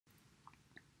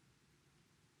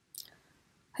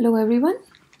Hello everyone,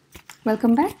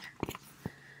 welcome back.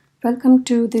 Welcome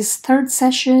to this third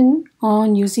session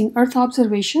on using Earth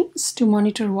observations to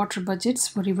monitor water budgets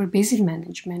for river basin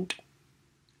management.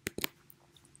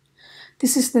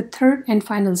 This is the third and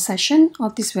final session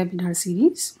of this webinar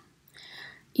series.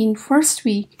 In first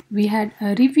week, we had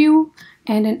a review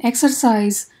and an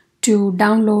exercise to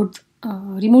download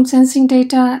remote sensing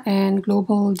data and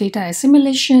global data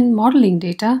assimilation modeling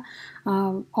data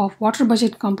of water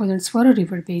budget components for a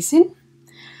river basin.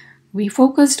 We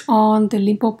focused on the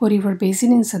Limpopo River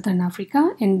Basin in southern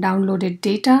Africa and downloaded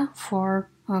data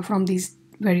from these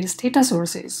various data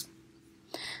sources.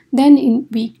 Then in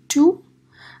week 2,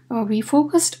 we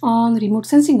focused on remote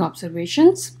sensing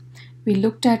observations. We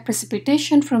looked at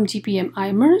precipitation from GPM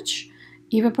iMerge,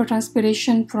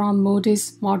 evapotranspiration from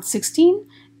MODIS Mod 16,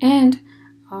 and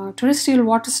terrestrial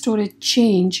water storage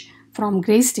change from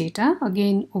GLDAS data,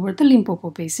 again over the Limpopo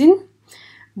Basin.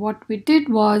 What we did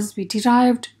was we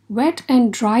derived wet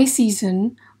and dry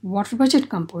season water budget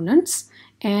components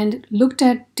and looked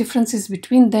at differences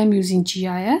between them using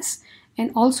GIS,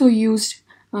 and also used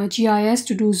GIS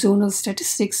to do zonal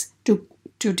statistics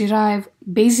to derive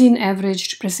basin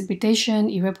averaged precipitation,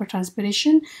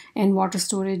 evapotranspiration, and water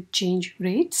storage change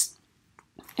rates.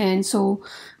 And so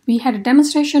we had a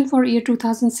demonstration for year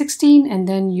 2016, and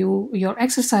then your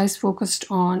exercise focused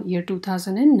on year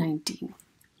 2019.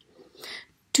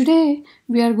 Today,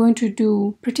 we are going to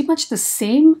do pretty much the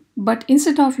same, but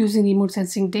instead of using remote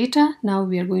sensing data, now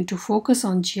we are going to focus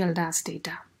on GLDAS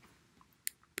data.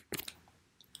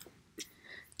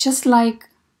 Just like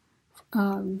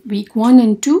week 1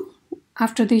 and 2,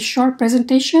 after this short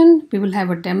presentation, we will have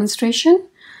a demonstration,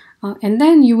 and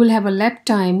then you will have a lab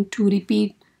time to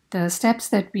repeat the steps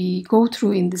that we go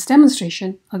through in this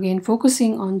demonstration, again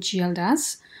focusing on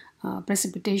GLDAS,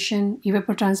 precipitation,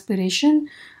 evapotranspiration,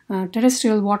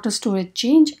 terrestrial water storage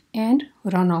change, and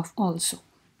runoff also.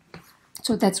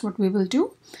 So that's what we will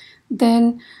do.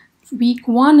 Then week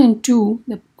 1 and 2,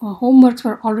 the homeworks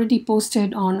were already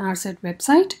posted on ARSET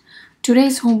website.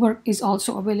 Today's homework is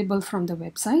also available from the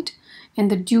website,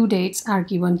 and the due dates are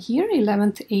given here,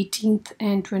 11th, 18th,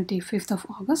 and 25th of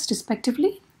August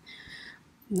respectively.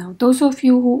 Now, those of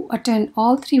you who attend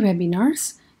all 3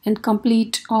 webinars and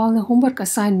complete all the homework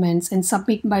assignments and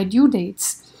submit by due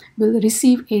dates will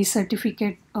receive a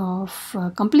certificate of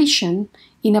completion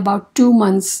in about 2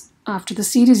 months after the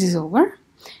series is over,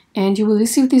 and you will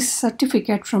receive this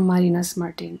certificate from Marinas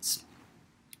Martins.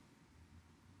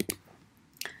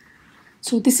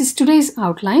 So this is today's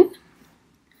outline.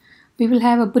 We will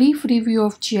have a brief review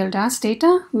of GLDAS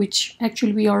data, which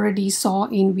actually we already saw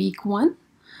in week 1.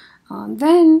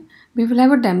 Then we will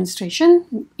have a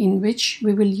demonstration in which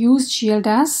we will use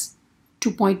GLDAS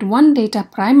 2.1 data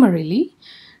primarily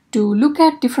to look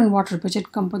at different water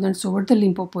budget components over the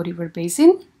Limpopo River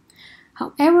Basin.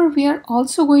 However, we are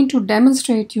also going to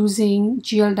demonstrate using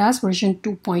GLDAS version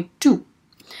 2.2.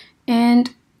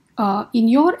 And in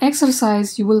your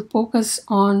exercise, you will focus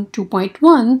on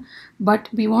 2.1, but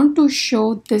we want to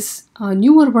show this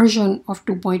newer version of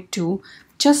 2.2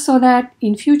 just so that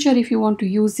in future, if you want to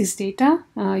use this data,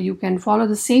 you can follow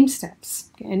the same steps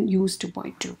and use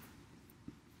 2.2.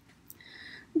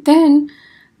 Then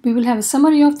we will have a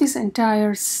summary of this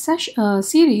entire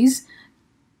series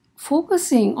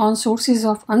focusing on sources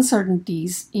of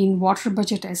uncertainties in water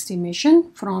budget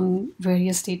estimation from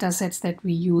various data sets that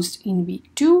we used in week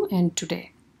 2 and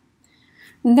today.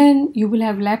 And then you will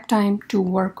have lab time to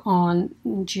work on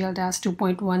GLDAS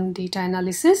 2.1 data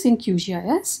analysis in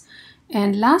QGIS.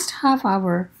 And last half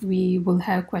hour, we will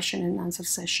have question and answer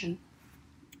session.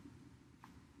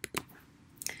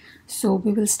 So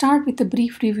we will start with a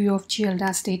brief review of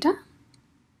GLDAS data.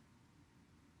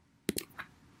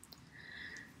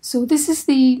 So this is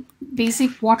the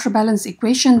basic water balance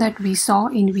equation that we saw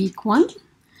in week 1.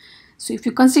 So if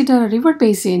you consider a river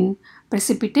basin,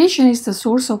 precipitation is the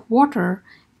source of water,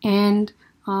 and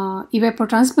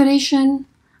evapotranspiration,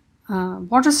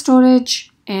 water storage,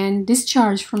 and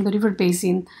discharge from the river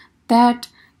basin, that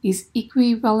is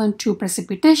equivalent to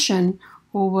precipitation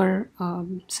over a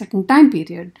certain time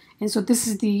period. And so this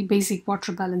is the basic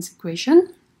water balance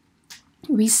equation.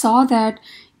 We saw that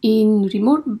in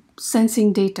remote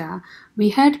sensing data, we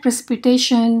had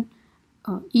precipitation,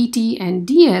 ET and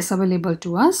DS available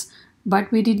to us,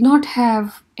 but we did not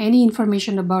have any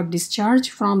information about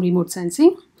discharge from remote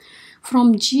sensing.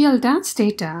 From GLDAS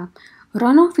data,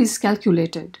 runoff is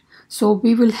calculated. So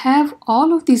we will have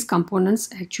all of these components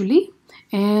actually,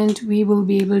 and we will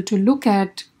be able to look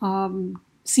at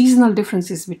seasonal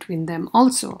differences between them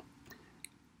also.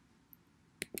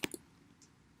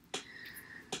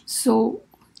 So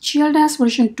GLDAS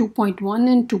version 2.1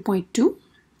 and 2.2.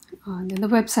 Then the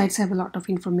websites have a lot of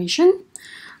information.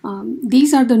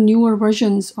 These are the newer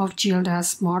versions of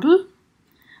GLDAS model.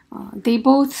 They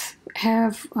both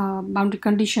have boundary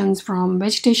conditions from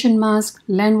vegetation mask,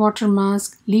 land water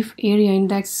mask, leaf area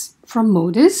index from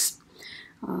MODIS.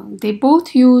 They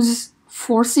both use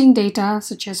forcing data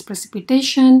such as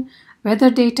precipitation, weather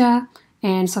data,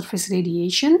 and surface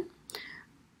radiation.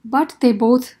 But they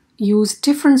both use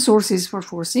different sources for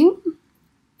forcing,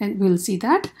 and we'll see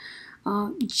that.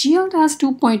 GLDAS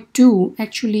 2.2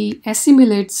 actually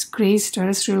assimilates Gray's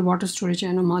terrestrial water storage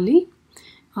anomaly,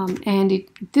 and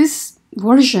this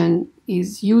version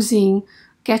is using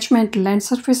catchment land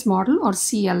surface model, or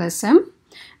CLSM.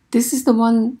 This is the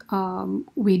one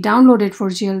we downloaded for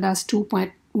GLDAS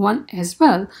 2.1 as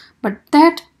well, but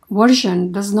that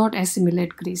version does not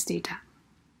assimilate Gray's data.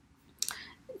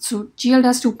 So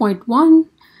GLDAS 2.1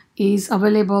 is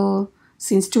available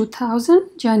since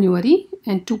 2000 January,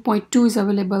 and 2.2 is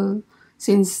available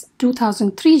since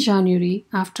 2003 January,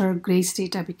 after Gray's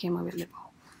data became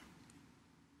available.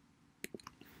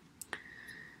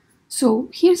 So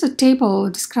here's a table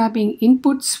describing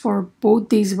inputs for both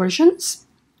these versions.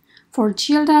 For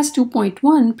GLDAS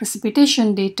 2.1,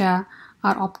 precipitation data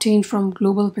are obtained from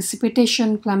Global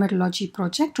Precipitation Climatology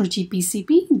Project, or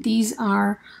GPCP. These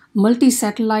are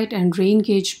multi-satellite and rain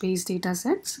gauge based data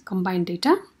sets, combined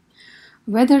data.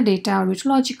 Weather data or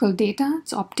meteorological data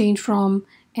is obtained from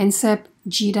NCEP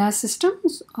GLDAS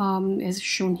systems, as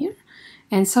shown here.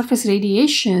 And surface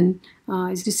radiation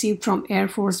is received from Air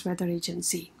Force Weather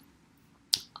Agency.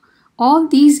 All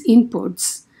these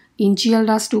inputs in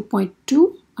GLDAS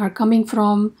 2.2 are coming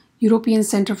from European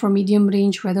Center for Medium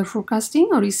Range Weather Forecasting,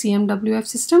 or ECMWF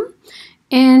system.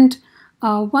 And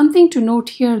one thing to note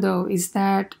here though is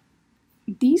that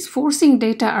these forcing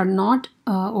data are not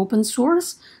open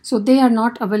source, so they are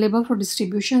not available for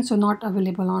distribution, so not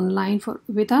available online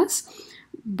with us.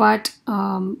 But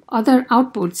other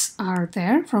outputs are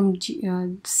there from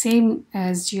same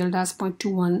as GLDAS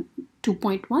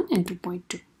 2.1 and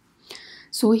 2.2.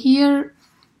 So here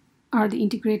are the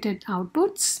integrated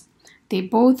outputs. They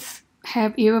both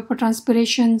have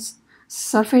evapotranspirations,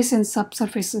 surface and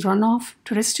subsurface runoff,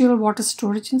 terrestrial water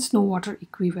storage, and snow water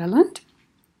equivalent.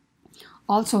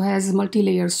 Also has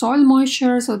multi-layer soil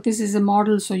moisture. So this is a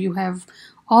model, so you have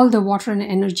all the water and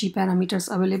energy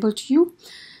parameters available to you,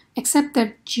 except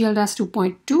that GLDAS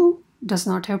 2.2 does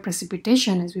not have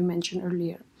precipitation, as we mentioned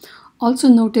earlier. Also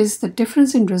notice the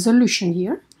difference in resolution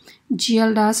here.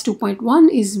 GLDAS 2.1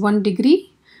 is 1 degree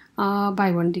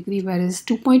by 1 degree, whereas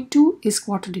 2.2 is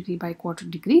quarter degree by quarter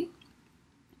degree.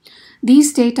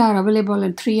 These data are available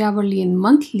in 3-hourly and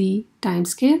monthly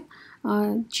timescale.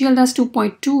 GLDAS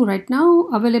 2.2 right now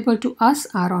available to us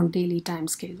are on daily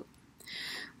timescale.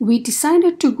 We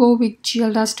decided to go with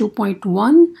GLDAS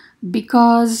 2.1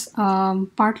 because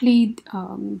partly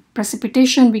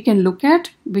precipitation we can look at,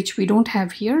 which we don't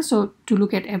have here, so to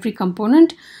look at every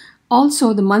component.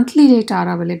 Also, the monthly data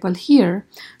are available here.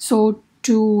 So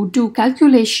to do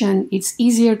calculation, it's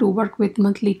easier to work with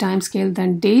monthly timescale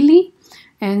than daily.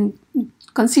 And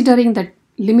considering that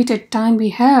limited time we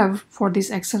have for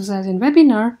this exercise and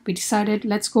webinar, we decided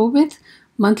let's go with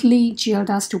monthly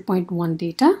GLDAS 2.1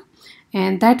 data.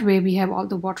 And that way we have all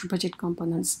the water budget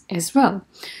components as well.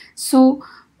 So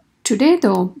today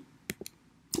though,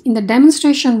 in the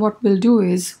demonstration, what we'll do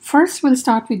is first we'll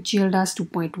start with GLDAS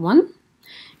 2.1.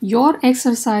 Your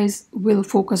exercise will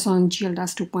focus on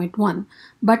GLDAS 2.1,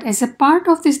 but as a part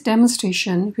of this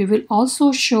demonstration, we will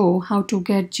also show how to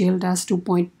get GLDAS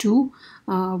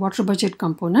 2.2 water budget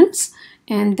components,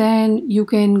 and then you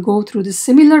can go through the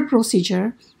similar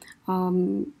procedure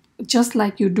just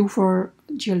like you do for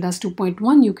GLDAS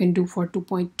 2.1, you can do for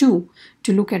 2.2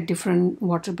 to look at different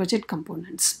water budget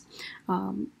components.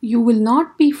 You will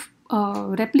not be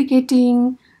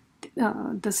replicating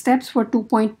the steps for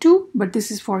 2.2, but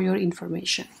this is for your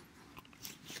information.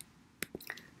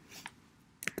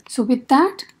 So with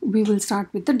that, we will start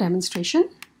with the demonstration.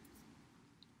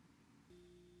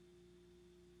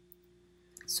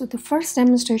 So the first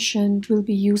demonstration will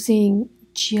be using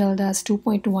GLDAS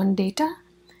 2.1 data,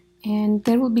 and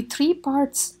there will be 3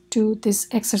 parts to this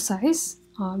exercise.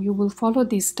 You will follow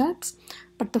these steps,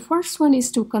 but the first one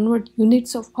is to convert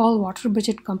units of all water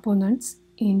budget components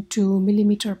into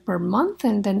millimeter per month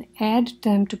and then add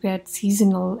them to get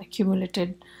seasonal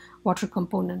accumulated water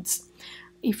components.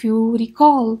 If you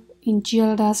recall, in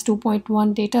GLDAS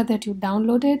 2.1 data that you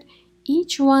downloaded,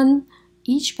 each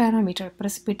parameter,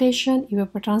 precipitation,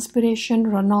 evapotranspiration,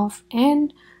 runoff,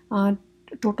 and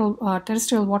total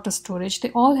terrestrial water storage,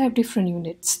 they all have different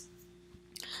units.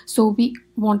 So we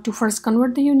want to first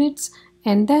convert the units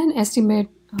and then estimate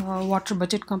water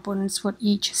budget components for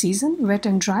each season, wet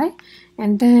and dry,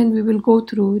 and then we will go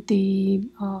through the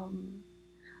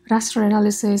raster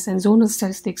analysis and zonal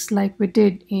statistics like we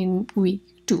did in week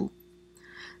 2.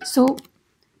 So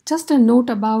just a note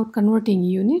about converting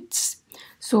units.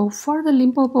 So for the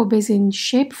Limpopo Basin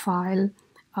shapefile,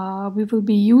 we will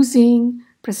be using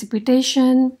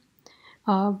precipitation,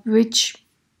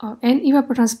 and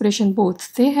evapotranspiration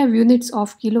both. They have units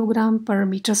of kilogram per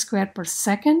meter square per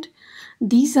second.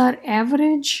 These are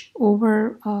average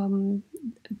over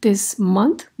this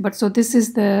month, but so this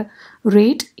is the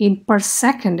rate in per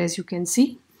second, as you can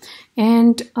see.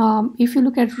 And if you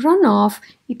look at runoff,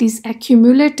 it is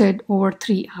accumulated over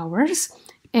 3 hours,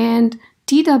 and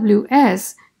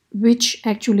TWS, which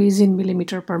actually is in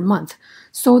millimeter per month.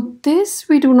 So this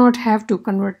we do not have to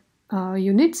convert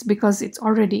units because it's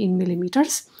already in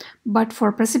millimeters. But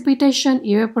for precipitation,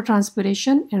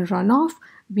 evapotranspiration, and runoff,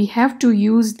 we have to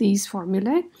use these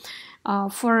formulae.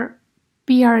 For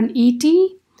PR and ET,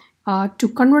 to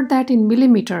convert that in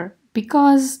millimeter,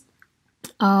 because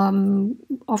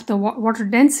of the water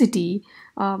density,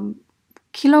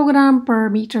 kilogram per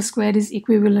meter square is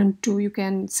equivalent to, you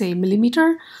can say,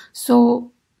 millimeter.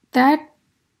 So that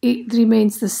it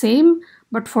remains the same.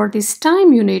 But for this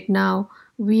time unit now,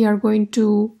 we are going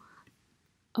to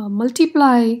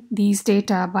multiply these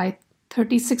data by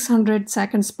 3600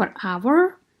 seconds per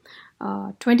hour,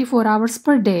 24 hours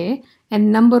per day,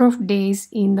 and number of days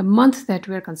in the month that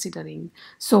we are considering.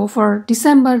 So for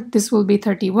December, this will be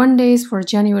 31 days, for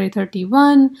January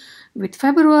 31, with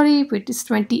February, if it is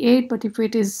 28, but if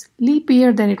it is leap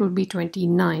year, then it will be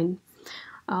 29.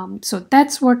 So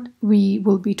that's what we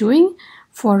will be doing.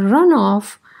 For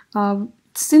runoff,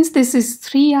 since this is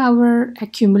 3-hour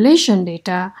accumulation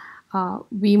data,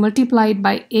 we multiplied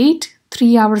by 8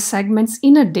 3-hour segments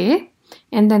in a day,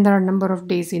 and then there are a number of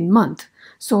days in month.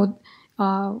 So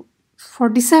for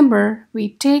December, we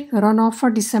take runoff for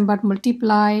December,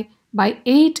 multiply by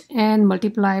 8 and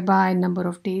multiply by number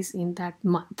of days in that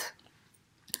month.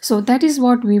 So that is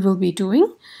what we will be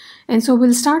doing. And so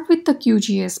we'll start with the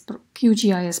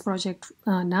QGIS project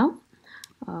now.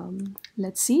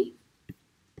 Let's see.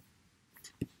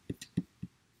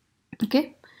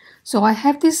 Okay, so I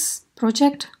have this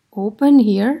project open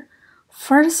here.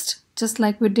 First, just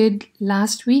like we did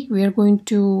last week, we are going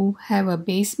to have a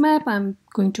base map. I'm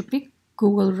going to pick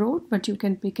Google Road, but you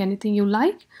can pick anything you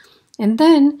like. And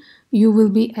then you will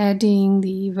be adding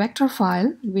the vector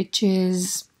file, which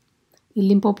is the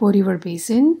Limpopo River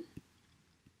Basin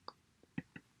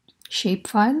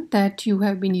shapefile that you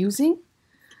have been using.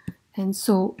 And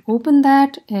so open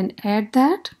that and add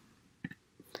that.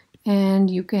 And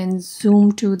you can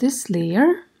zoom to this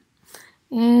layer,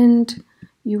 and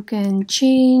you can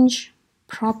change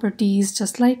properties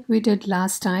just like we did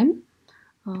last time.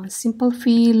 Simple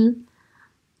fill,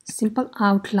 simple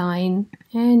outline,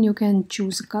 and you can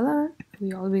choose a color.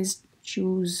 We always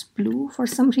choose blue for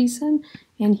some reason.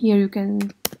 And here you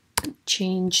can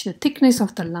change the thickness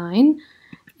of the line,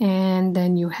 and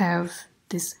then you have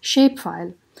this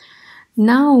shapefile.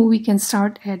 Now we can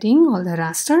start adding all the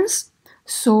rasters.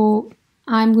 So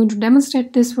I'm going to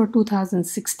demonstrate this for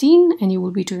 2016, and you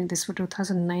will be doing this for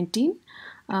 2019.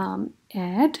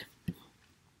 Add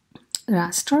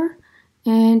raster,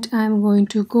 and I'm going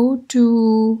to go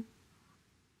to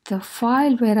the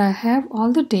file where I have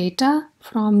all the data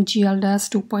from GLDAS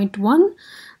 2.1.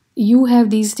 You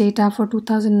have these data for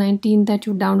 2019 that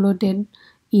you downloaded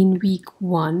in week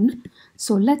 1.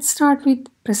 So let's start with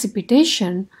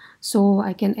precipitation. So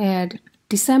I can add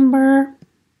December,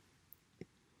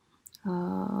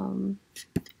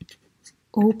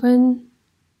 open,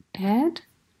 add,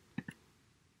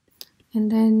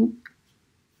 and then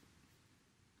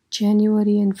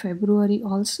January and February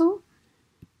also.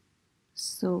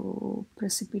 So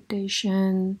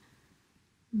precipitation,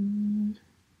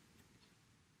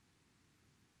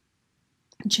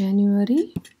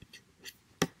 January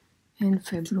and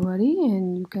February,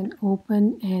 and you can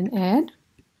open and add.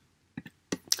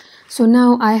 So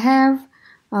now I have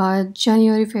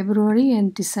January, February,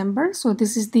 and December. So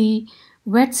this is the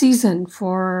wet season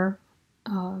for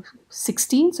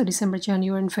 16, so December,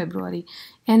 January, and February.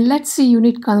 And let's see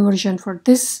unit conversion for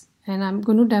this, and I'm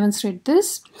going to demonstrate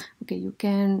this. Okay, you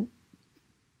can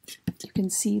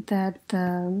see that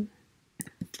the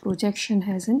projection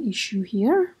has an issue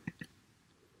here,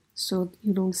 so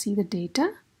you don't see the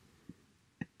data.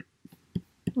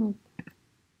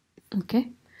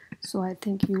 Okay, so I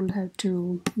think you will have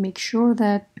to make sure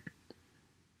that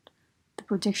the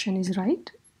projection is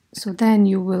right. So then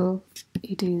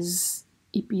it is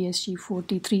EPSG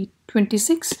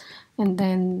 4326, and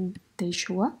then they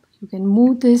show up. You can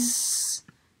move this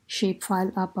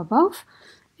shapefile up above,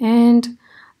 and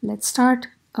let's start.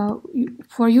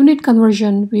 For unit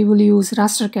conversion, we will use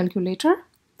raster calculator.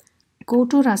 Go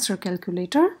to raster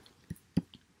calculator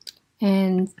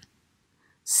and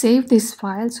save this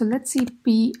file. So let's see,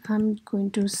 I'm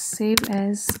going to save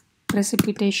as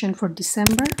precipitation for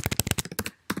December.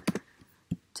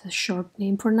 It's a short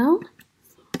name for now.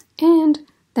 And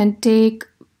then take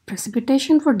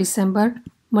precipitation for December,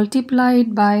 multiply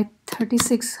it by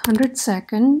 3600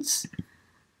 seconds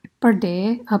per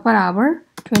day, per hour,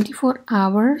 24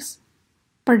 hours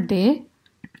per day,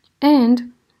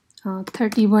 and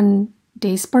 31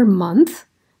 days per month.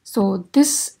 So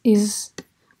this is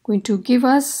going to give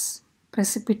us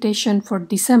precipitation for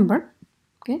December.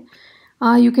 Okay,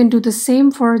 you can do the same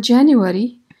for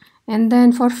January, and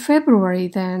then for February,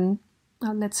 then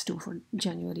let's do for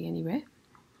January anyway.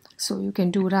 So you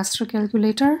can do raster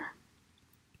calculator.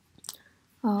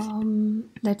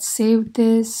 Let's save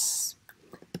this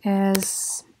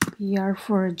as PR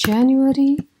for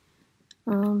January,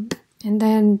 and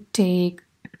then take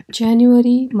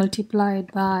January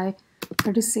multiplied by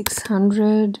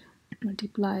 3600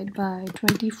 multiplied by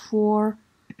 24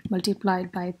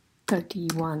 multiplied by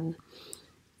 31.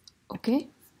 Okay,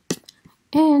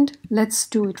 and let's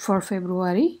do it for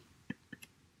February.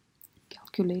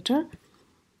 Calculator,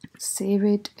 save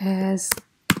it as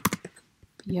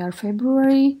PR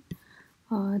February,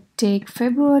 take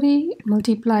February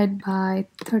multiplied by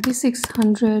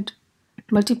 3600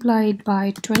 multiplied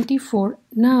by 24.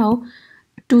 Now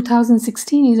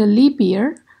 2016 is a leap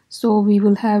year, so we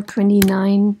will have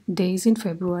 29 days in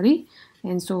February,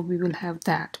 and so we will have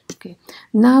that. Okay,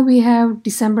 now we have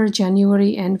December,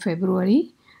 January, and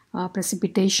February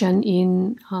precipitation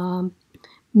in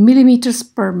millimeters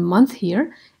per month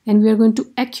here, and we are going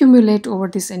to accumulate over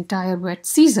this entire wet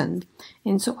season.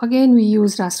 And so again we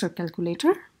use raster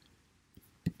calculator,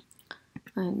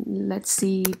 and let's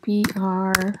see,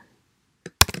 PRDJF,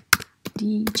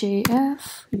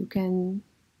 you can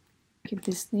give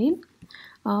this name,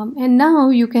 and now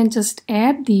you can just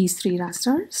add these three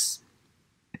rasters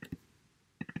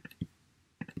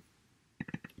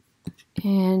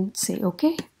and say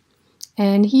OK,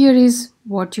 and here is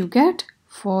what you get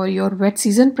for your wet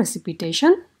season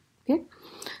precipitation. Okay,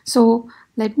 so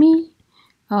let me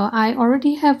I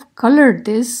already have colored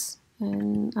this,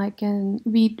 and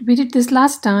we did this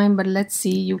last time, but let's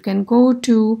see, you can go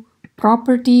to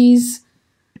properties,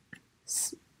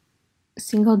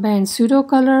 single band pseudo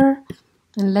color,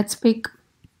 and let's pick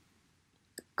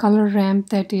color ramp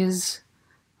that is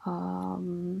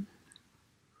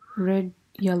red,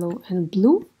 yellow, and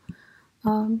blue.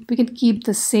 We can keep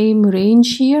the same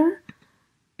range here,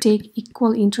 take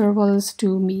equal intervals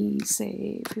to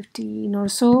say 15 or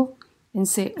so, and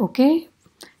say OK,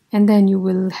 and then you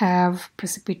will have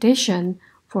precipitation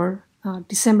for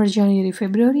December, January,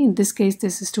 February. In this case,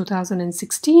 this is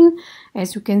 2016.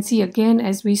 As you can see, again,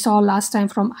 as we saw last time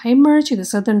from iMerge, the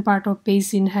southern part of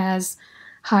Basin has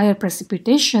higher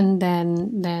precipitation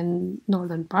than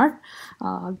northern part.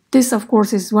 This, of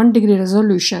course, is 1 degree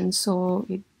resolution, so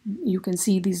you can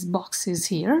see these boxes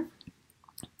here.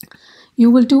 You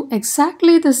will do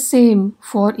exactly the same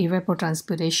for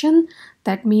evapotranspiration.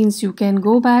 That means you can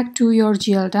go back to your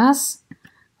GLDAS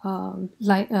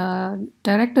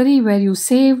directory where you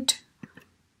saved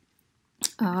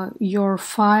your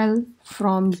file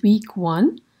from week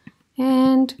 1,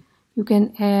 and you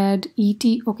can add ET.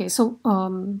 Okay, so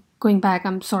going back,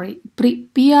 I'm sorry,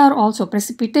 PR also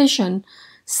precipitation.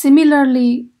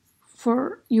 Similarly,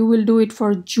 you will do it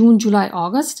for June, July,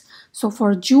 August. So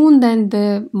for June, then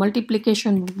the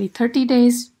multiplication will be 30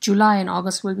 days, July and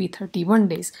August will be 31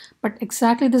 days, but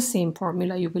exactly the same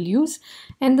formula you will use.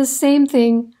 And the same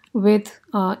thing with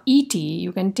ET.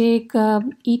 You can take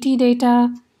ET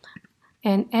data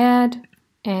and add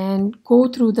and go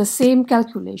through the same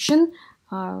calculation.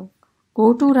 Go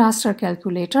to raster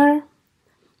calculator,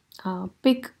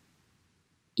 pick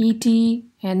ET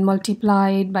and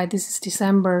multiply it by, this is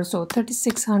December, so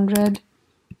 3600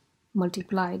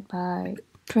 multiplied by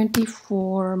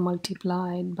 24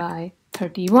 multiplied by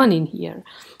 31 in here,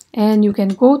 and you can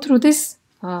go through this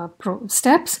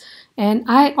steps. And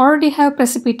I already have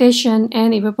precipitation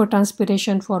and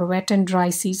evapotranspiration for wet and dry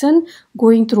season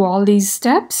going through all these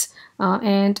steps,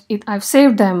 and I've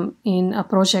saved them in a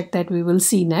project that we will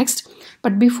see next.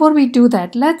 But before we do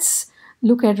that, let's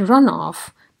look at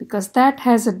runoff, because that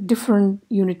has a different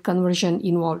unit conversion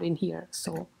involved in here.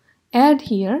 So add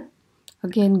here,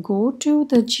 again go to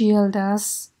the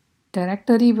GLDAS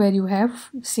directory where you have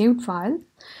saved file,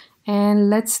 And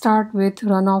let's start with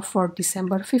runoff for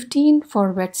December 15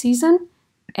 for wet season.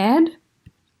 Add,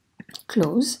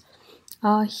 close.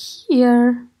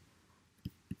 Here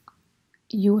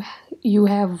you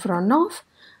have runoff.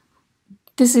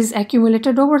 This is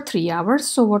accumulated over 3 hours.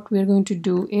 So what we're going to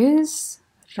do is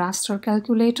raster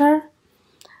calculator.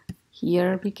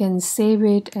 Here we can save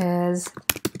it as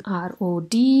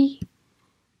ROD,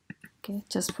 okay,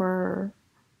 just for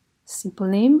simple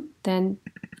name. Then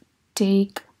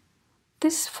take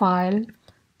this file,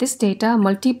 this data,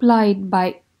 multiply it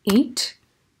by 8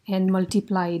 and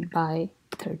multiply it by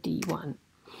 31.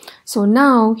 So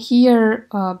now here,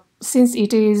 since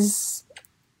it is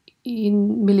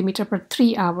in millimeter per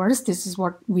 3 hours, this is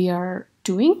what we are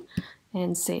doing,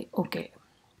 and say okay.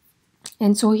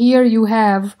 And so here you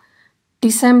have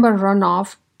December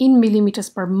runoff in millimeters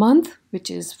per month,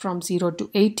 which is from 0 to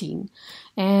 18,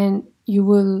 and you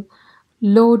will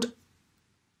load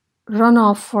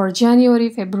runoff for January,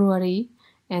 February,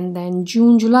 and then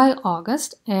June, July,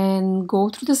 August, and go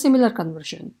through the similar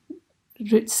conversion.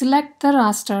 Select the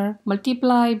raster,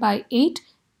 multiply by 8,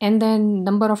 and then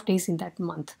number of days in that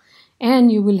month,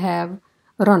 and you will have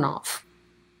runoff.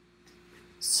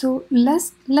 So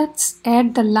let's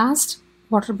add the last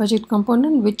water budget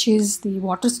component, which is the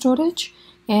water storage,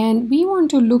 and we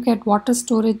want to look at water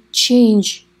storage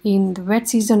change in the wet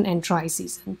season and dry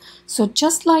season. So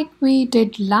just like we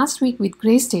did last week with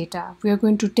GLDAS data, we are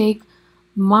going to take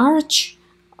March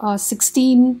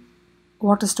 16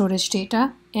 water storage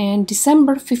data and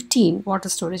December 15 water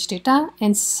storage data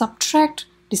and subtract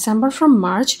December from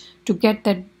March to get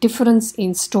that difference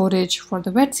in storage for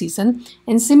the wet season,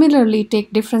 and similarly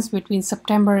take difference between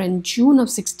September and June of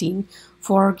 16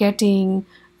 for getting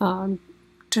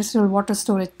terrestrial water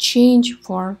storage change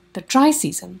for the dry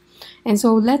season. And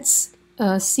so let's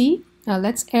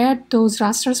let's add those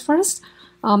rasters first.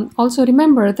 Also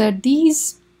remember that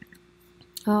these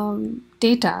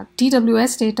data,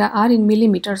 TWS data, are in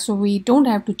millimeters, so we don't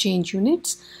have to change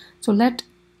units. So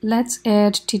let's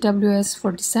add TWS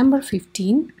for December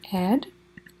 15, add.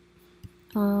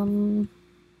 Okay,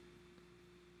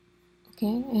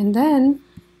 and then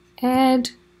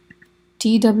add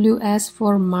TWS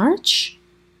for March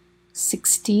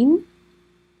 16.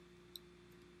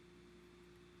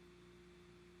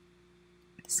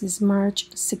 This is March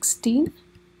 16.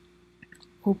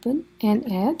 Open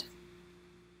and add.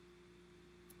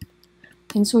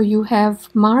 And so you have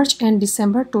March and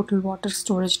December total water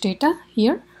storage data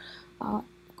here.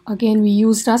 Again, we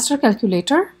use raster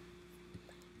calculator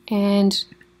and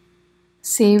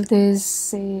save this,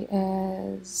 say,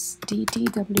 as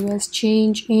DTWS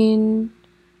change in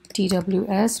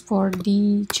TWS for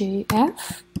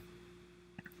DJF,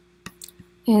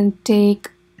 and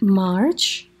take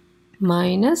March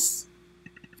minus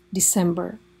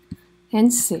December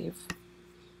and save.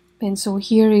 And so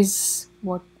here is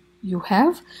what you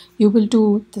have. You will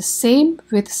do the same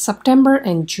with September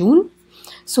and June.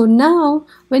 So now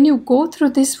when you go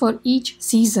through this for each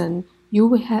season, you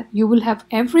will have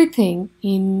everything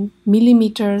in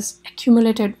millimeters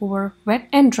accumulated over wet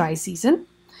and dry season.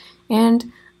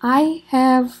 And I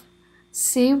have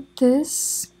saved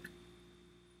this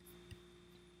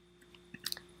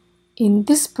in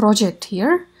this project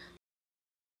here.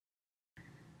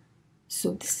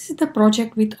 So this is the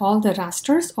project with all the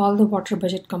rasters, all the water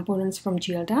budget components from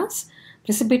GLDAS: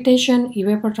 precipitation,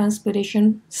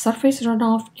 evapotranspiration, surface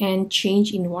runoff, and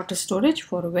change in water storage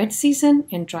for wet season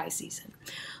and dry season.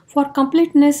 For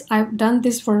completeness, I've done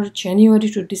this for January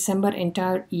to December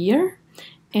entire year,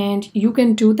 and you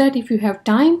can do that if you have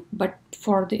time, but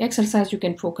for the exercise you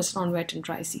can focus on wet and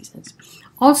dry seasons.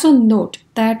 Also note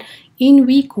that in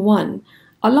week 1,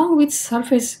 along with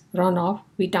surface runoff,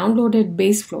 we downloaded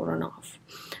base flow runoff.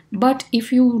 But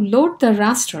if you load the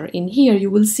raster in here, you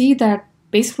will see that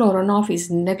base flow runoff is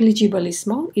negligibly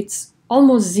small. It's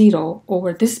almost zero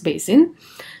over this basin.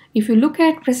 If you look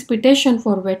at precipitation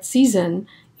for wet season,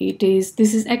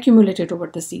 this is accumulated over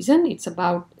the season. It's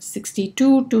about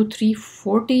 62 to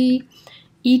 340.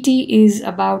 ET is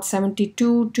about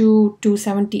 72 to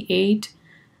 278.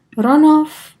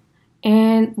 Runoff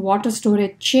and water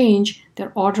storage change,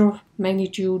 their order of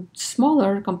magnitude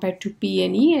smaller compared to P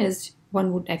and E, as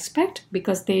one would expect,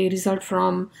 because they result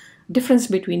from difference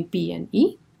between P and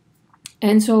E.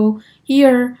 And so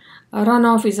here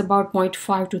runoff is about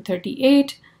 0.5 to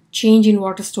 38, change in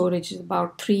water storage is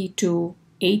about 3 to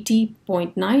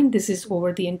 80.9. This is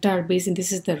over the entire basin.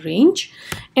 This is the range.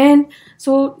 And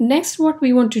so next what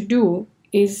we want to do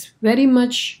is very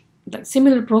much the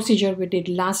similar procedure we did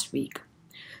last week.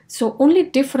 So only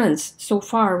difference so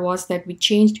far was that we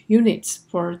changed units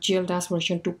for GLDAS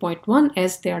version 2.1,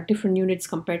 as there are different units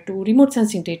compared to remote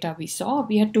sensing data we saw.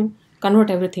 We had to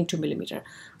convert everything to millimeter.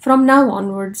 From now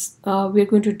onwards, we're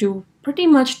going to do pretty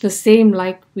much the same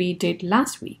like we did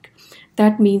last week.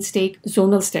 That means take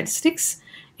zonal statistics.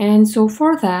 And so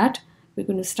for that, we're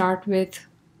going to start with,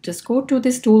 just go to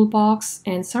this toolbox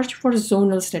and search for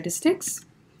zonal statistics.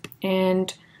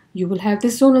 And you will have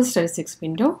this zonal statistics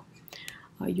window.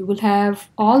 You will have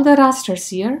all the rasters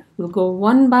here. We'll go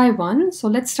one by one. So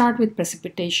let's start with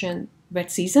precipitation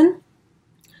wet season.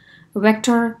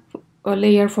 Vector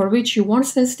layer for which you want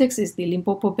statistics is the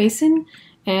Limpopo Basin,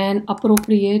 and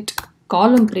appropriate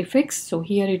column prefix. So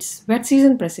here it's wet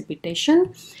season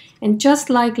precipitation. And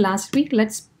just like last week,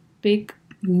 let's pick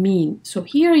mean. So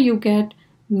here you get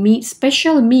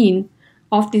special mean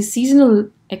of the seasonal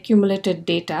accumulated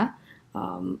data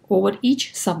over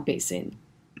each sub-basin.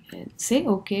 And say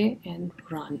OK and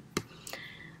run.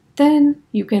 Then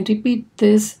you can repeat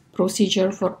this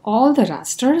procedure for all the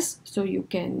rasters. So you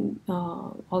can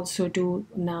also do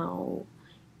now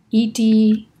ET.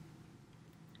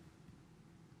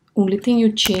 Only thing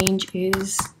you change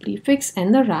is prefix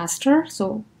and the raster.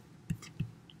 So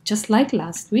just like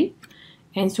last week.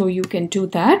 And so you can do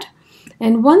that.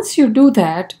 And once you do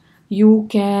that, you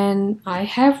can, I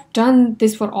have done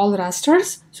this for all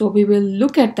rasters, so we will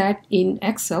look at that in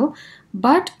Excel.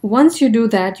 But once you do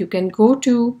that, you can go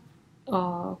to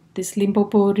this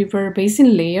Limpopo River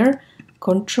Basin layer,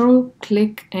 control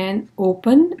click and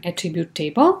open attribute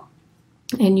table.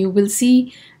 And you will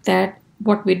see that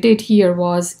what we did here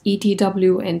was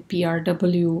ETW and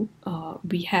PRW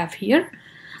we have here.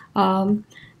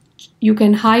 You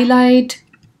can highlight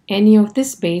any of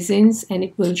these basins and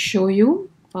it will show you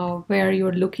where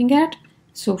you're looking at.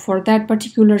 So for that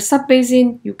particular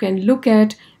sub-basin, you can look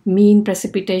at mean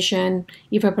precipitation,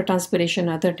 evapotranspiration,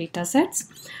 other data sets.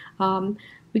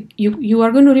 You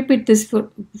are going to repeat this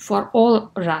for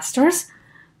all rasters.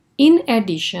 In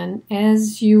addition,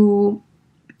 as you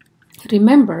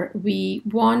remember, we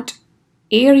want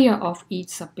area of each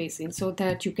sub-basin so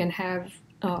that you can have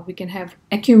we can have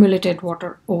accumulated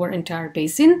water over entire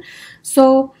basin.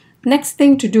 So next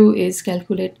thing to do is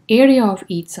calculate area of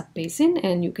each sub-basin,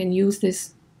 and you can use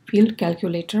this field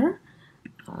calculator.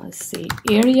 Say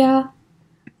area,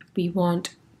 we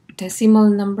want decimal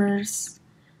numbers.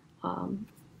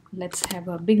 Let's have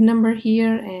a big number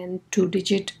here, and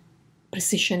 2-digit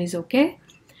precision is okay.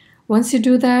 Once you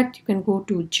do that, you can go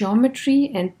to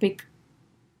geometry and pick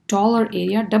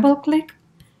 $area, double click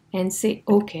and say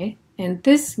OK. And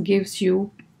this gives you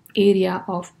area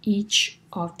of each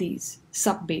of these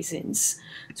sub-basins.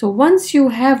 So once you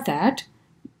have that,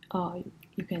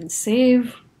 you can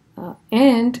save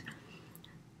and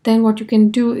then what you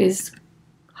can do is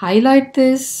highlight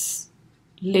this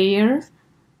layer,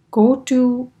 go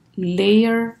to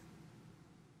layer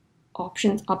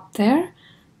options up there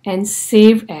and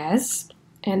save as,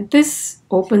 and this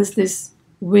opens this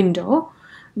window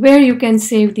where you can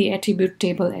save the attribute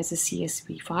table as a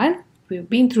CSV file. We've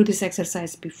been through this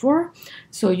exercise before,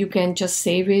 so you can just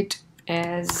save it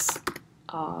as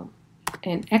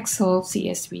an Excel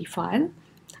CSV file.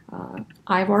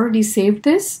 I've already saved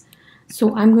this,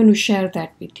 so I'm going to share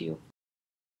that with you.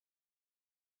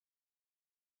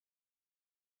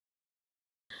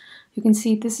 You can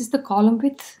see this is the column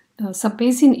with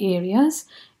sub-basin areas,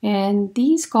 and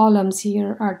these columns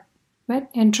here are wet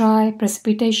and dry,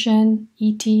 precipitation,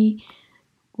 ET,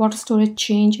 water storage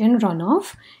change and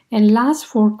runoff, and last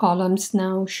 4 columns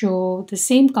now show the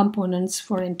same components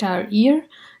for entire year,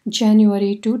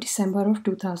 January to December of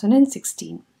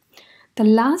 2016. The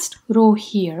last row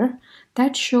here,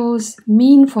 that shows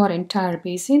mean for entire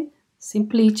basin,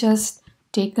 simply just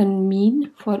taken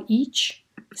mean for each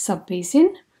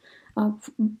sub-basin.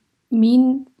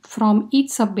 Mean from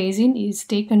each sub-basin is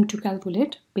taken to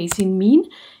calculate basin mean,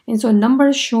 and so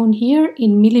numbers shown here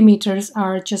in millimeters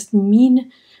are just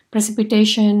mean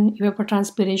precipitation,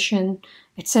 evapotranspiration,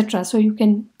 etc. So you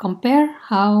can compare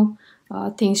how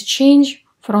things change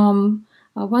from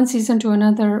one season to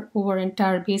another over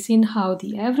entire basin, how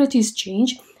the averages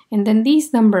change, and then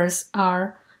these numbers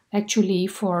are actually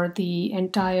for the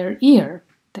entire year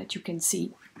that you can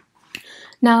see.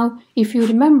 Now, if you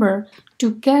remember,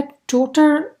 to get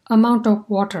total amount of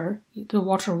water, the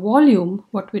water volume,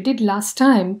 what we did last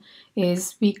time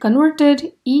is we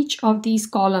converted each of these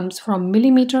columns from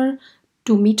millimeter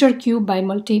to meter cube by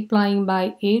multiplying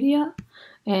by area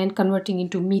and converting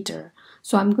into meter.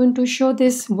 So I'm going to show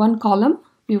this one column.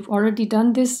 We've already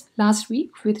done this last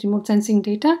week with remote sensing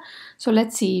data. So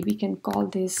let's see, we can call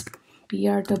this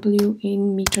PRW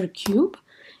in meter cube.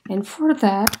 And for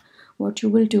that, what you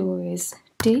will do is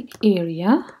take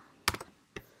area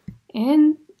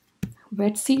and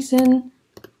wet season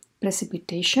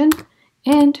precipitation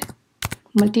and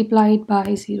multiply it by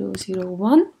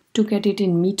 0.001 to get it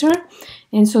in meter.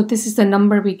 And so this is the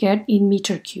number we get in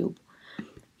meter cube.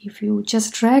 If you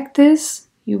just drag this,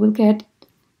 you will get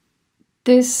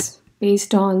this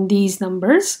based on these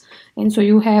numbers. And so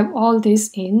you have all this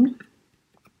in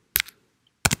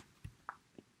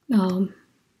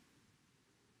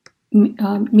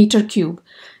meter cube.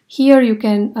 Here you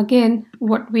can, again,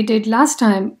 what we did last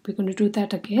time, we're going to do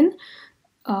that again.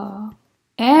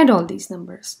 Add all these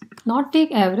numbers, not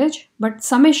take average, but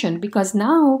summation, because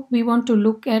now we want to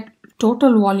look at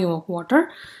total volume of water.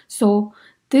 So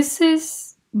this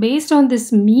is based on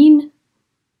this mean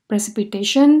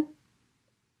precipitation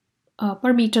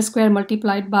per meter square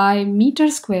multiplied by meter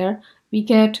square, we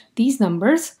get these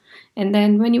numbers. And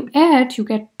then when you add, you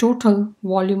get total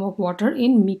volume of water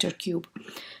in meter cube.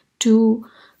 To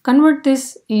convert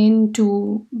this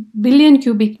into billion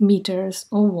cubic meters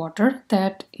of water,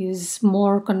 that is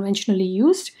more conventionally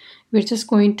used, we're just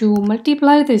going to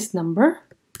multiply this number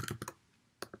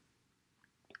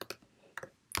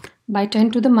by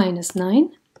 10 to the minus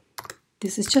 9.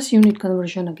 This is just unit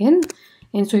conversion again.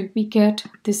 And so we get,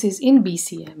 this is in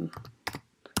BCM.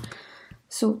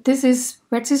 So this is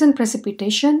wet season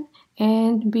precipitation,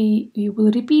 and we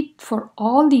will repeat for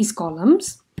all these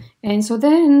columns. And so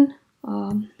then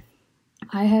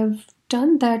I have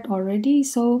done that already.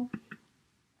 So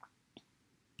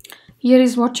here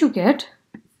is what you get.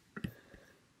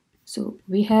 So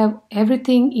we have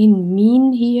everything in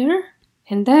mean here,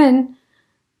 and then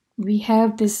we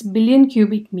have this billion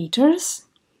cubic meters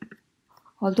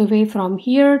all the way from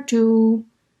here to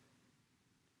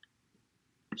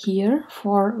here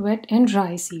for wet and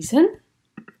dry season.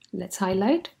 Let's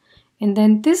highlight. And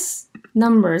then these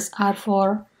numbers are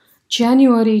for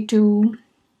January to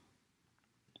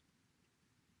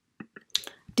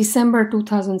December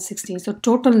 2016. So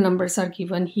total numbers are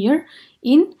given here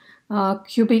in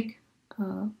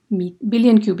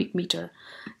billion cubic meter.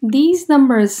 These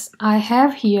numbers I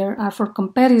have here are for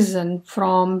comparison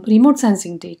from remote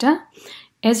sensing data.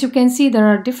 As you can see, there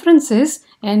are differences,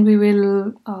 and we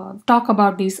will talk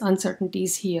about these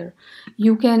uncertainties here.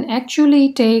 You can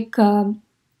actually take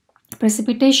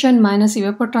precipitation minus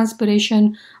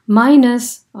evapotranspiration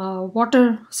minus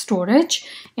water storage,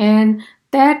 and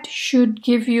that should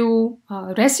give you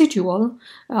residual,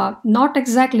 not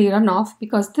exactly runoff,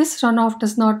 because this runoff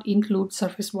does not include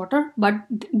surface water, but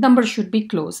the number should be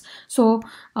close. So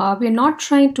we're not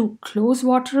trying to close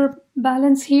water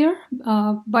balance here,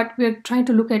 but we're trying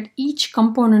to look at each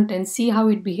component and see how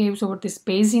it behaves over this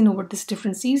basin, over this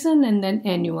different season, and then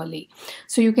annually.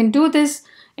 So you can do this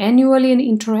annually and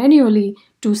interannually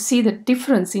to see the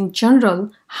difference in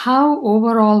general, how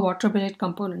overall water bullet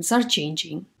components are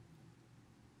changing.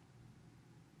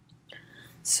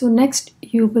 So next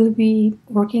you will be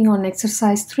working on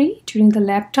exercise 3 during the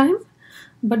lab time.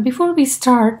 But before we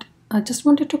start, I just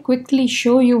wanted to quickly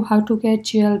show you how to get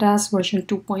GLDAS version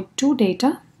 2.2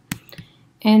 data.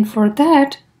 And for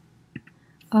that,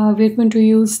 we're going to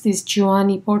use this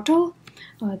Giovanni portal.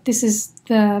 This is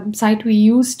the site we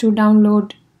use to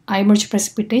download iMerge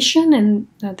precipitation, and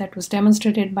that was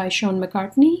demonstrated by Sean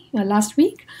McCartney last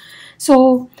week.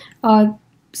 So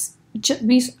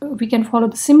we can follow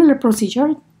the similar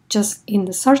procedure. Just in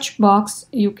the search box,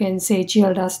 you can say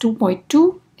GLDAS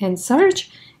 2.2 and search,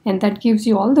 and that gives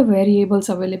you all the variables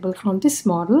available from this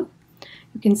model.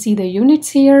 You can see the units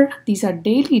here. These are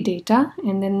daily data,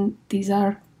 and then these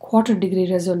are quarter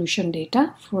degree resolution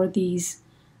data for these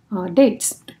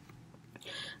dates.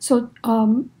 So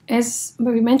as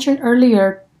we mentioned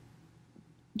earlier,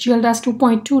 GLDAS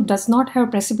 2.2 does not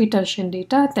have precipitation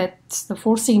data. That's the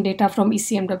forcing data from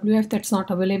ECMWF that's not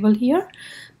available here.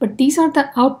 But these are the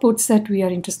outputs that we are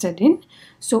interested in.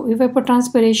 So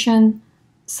evapotranspiration,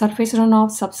 surface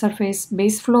runoff, subsurface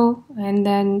base flow, and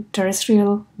then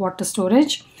terrestrial water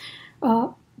storage.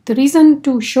 The reason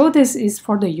to show this is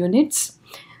for the units.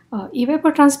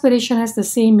 Evapotranspiration has the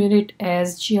same unit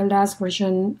as GLDAS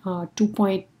version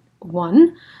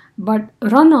 2.1, but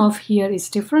runoff here is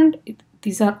different.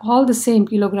 These are all the same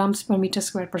kilograms per meter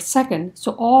square per second.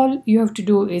 So all you have to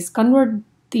do is convert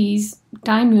these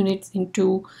time units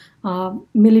into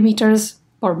millimeters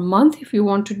per month if you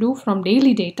want to do from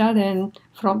daily data. Then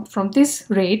from this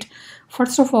rate,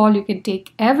 first of all, you can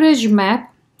take average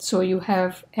map. So you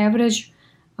have average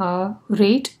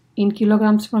rate in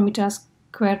kilograms per meter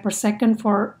square per second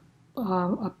for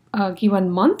a given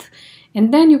month,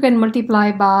 and then you can multiply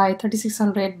by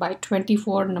 3600 by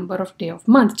 24 number of day of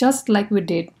month, just like we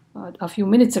did a few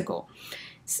minutes ago.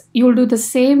 You'll do the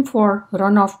same for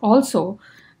runoff also,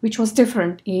 which was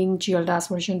different in GLDAS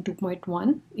version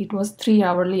 2.1. It was 3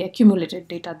 hourly accumulated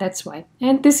data, that's why.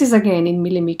 And this is again in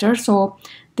millimeters, so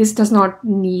this does not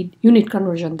need unit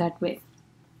conversion that way.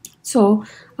 So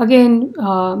again,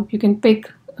 you can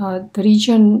pick the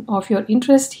region of your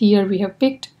interest. Here we have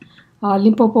picked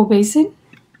Limpopo Basin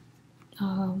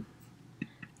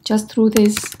just through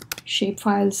this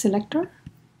shapefile selector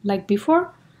like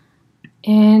before.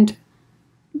 And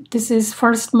this is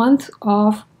first month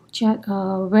of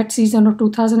wet season of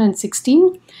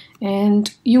 2016,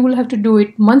 and you will have to do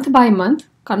it month by month,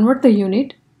 convert the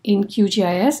unit in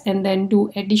QGIS, and then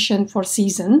do addition for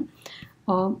season,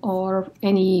 or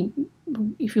any,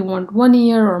 if you want 1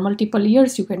 year or multiple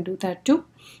years, you can do that too.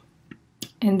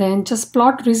 And then just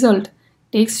plot result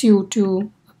takes you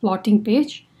to a plotting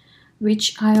page,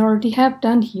 which I already have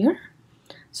done here.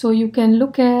 So you can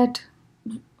look at,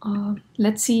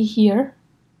 let's see here.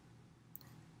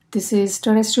 This is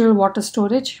terrestrial water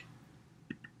storage.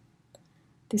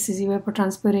 This is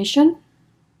evapotranspiration.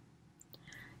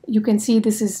 You can see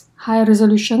this is high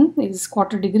resolution, it is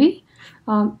quarter degree.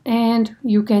 And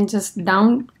you can just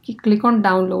click on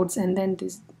downloads, and then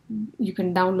you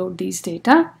can download these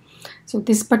data. So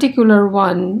this particular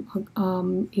one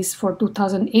is for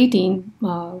 2018,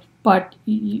 but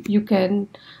you can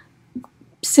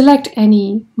select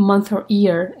any month or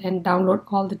year and download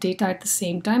all the data at the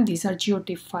same time. These are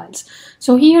GeoTIFF files.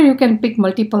 So here you can pick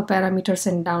multiple parameters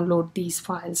and download these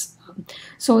files.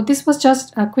 So this was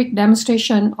just a quick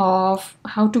demonstration of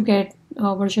how to get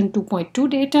version 2.2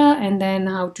 data and then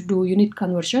how to do unit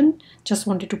conversion. Just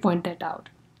wanted to point that out.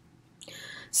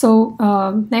 So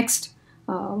next,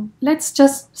 let's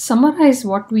just summarize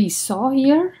what we saw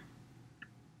here.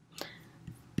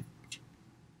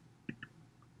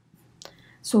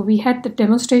 So we had the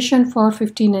demonstration for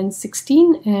 15 and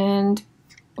 16, and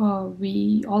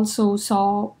we also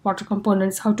saw water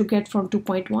components, how to get from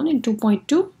 2.1 and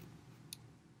 2.2.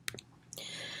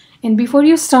 And before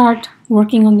you start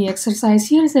working on the exercise,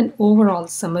 here is an overall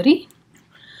summary.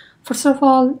 First of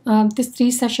all, this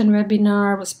 3-session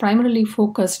webinar was primarily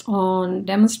focused on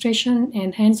demonstration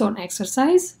and hands-on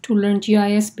exercise to learn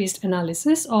GIS-based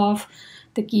analysis of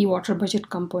the key water budget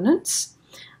components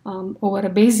over a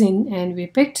basin, and we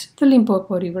picked the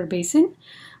Limpopo River Basin.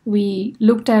 We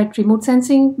looked at remote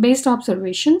sensing based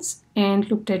observations and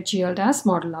looked at GLDAS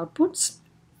model outputs.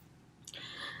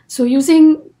 So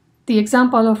using the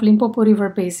example of Limpopo River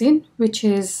Basin, which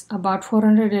is about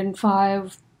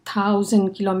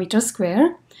 405,000 kilometers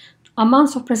square,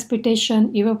 amounts of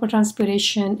precipitation,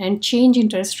 evapotranspiration, and change in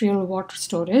terrestrial water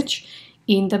storage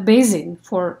in the basin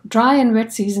for dry and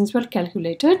wet seasons were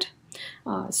calculated.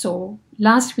 So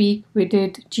last week we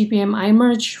did GPM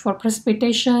iMerge for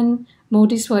precipitation,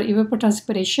 MODIS for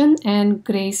evapotranspiration, and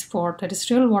GRACE for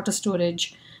terrestrial water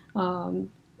storage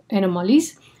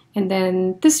anomalies. And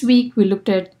then this week we looked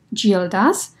at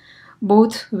GLDAS.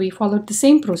 Both we followed the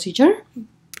same procedure.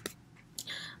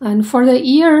 And for the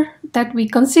year that we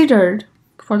considered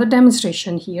for the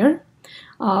demonstration here,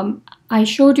 I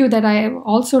showed you that I have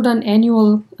also done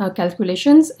annual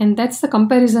calculations, and that's the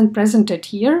comparison presented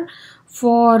here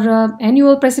for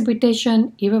annual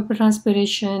precipitation,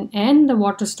 evapotranspiration, and the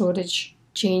water storage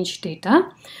change data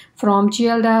from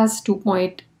GLDAS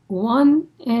 2.1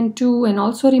 and 2, and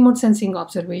also remote sensing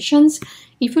observations.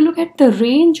 If you look at the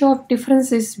range of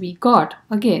differences we got,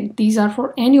 again, these are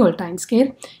for annual time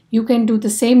scale. You can do the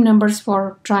same numbers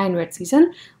for dry and wet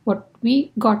season. What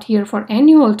we got here for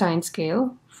annual time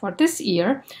scale for this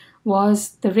year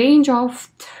was the range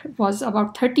of was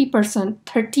about 30%,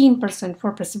 13%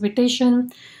 for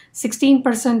precipitation,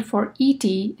 16% for ET,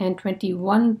 and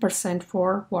 21%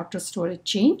 for water storage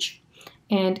change,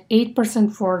 and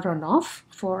 8% for runoff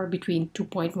for between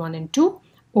 2.1 and 2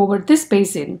 over this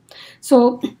basin.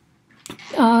 So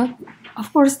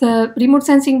of course the remote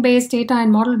sensing based data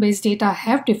and model based data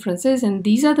have differences, and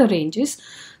these are the ranges.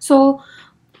 So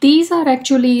these are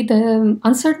actually the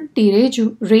uncertainty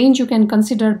range you can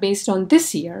consider based on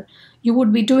this year. You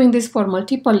would be doing this for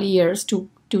multiple years to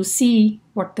see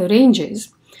what the range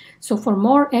is. So for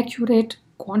more accurate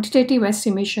quantitative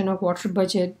estimation of water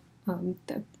budget,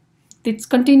 it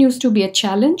continues to be a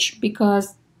challenge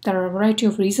because there are a variety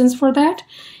of reasons for that.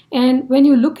 And when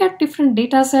you look at different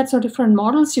data sets or different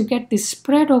models, you get this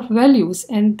spread of values,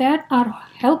 and that are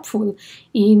helpful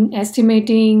in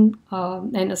estimating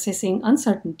and assessing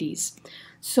uncertainties.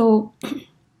 So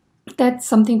that's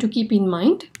something to keep in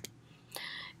mind.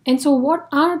 And so what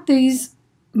are these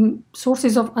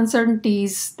sources of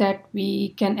uncertainties that we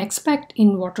can expect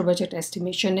in water budget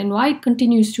estimation, and why it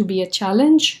continues to be a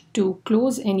challenge to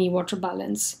close any water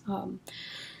balance.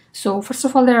 So first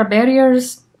of all, there are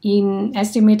barriers in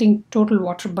estimating total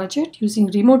water budget using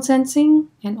remote sensing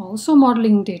and also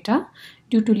modeling data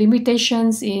due to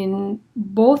limitations in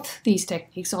both these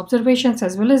techniques, observations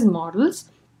as well as models.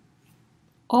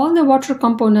 All the water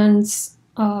components,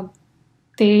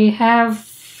 they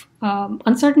have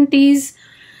uncertainties,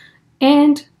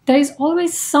 and there is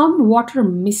always some water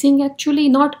missing actually.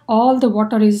 Not all the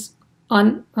water is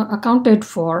accounted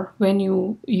for when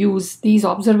you use these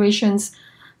observations,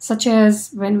 such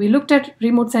as when we looked at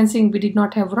remote sensing, we did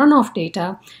not have runoff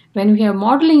data. When we have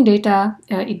modeling data,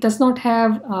 it does not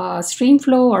have stream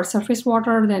flow or surface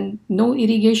water, then no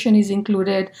irrigation is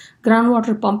included,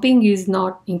 groundwater pumping is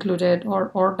not included,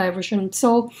 or diversion.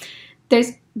 So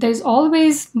there's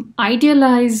always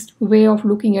idealized way of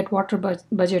looking at water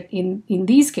budget in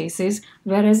these cases,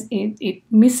 whereas it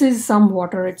misses some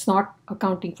water, it's not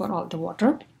accounting for all the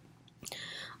water.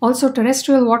 Also,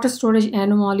 terrestrial water storage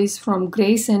anomalies from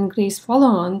GRACE and GRACE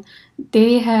follow-on,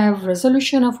 they have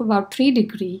resolution of about 3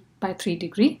 degree by 3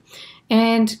 degree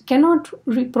and cannot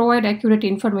provide accurate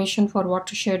information for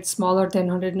watersheds smaller than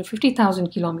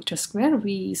 150,000 kilometers square.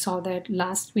 We saw that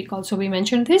last week also, we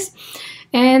mentioned this.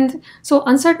 And so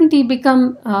uncertainty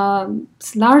become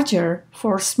larger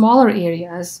for smaller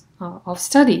areas of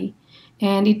study.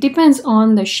 And it depends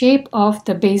on the shape of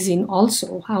the basin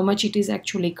also, how much it is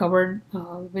actually covered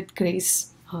with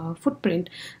GRACE footprint.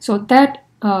 So that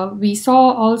we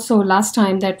saw also last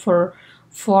time that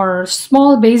for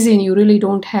small basin, you really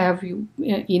don't have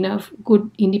enough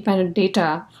good independent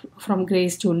data from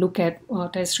GRACE to look at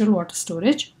terrestrial water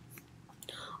storage.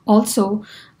 Also,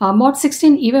 mod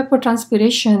 16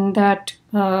 evapotranspiration that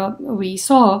we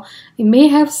saw, it may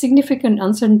have significant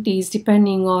uncertainties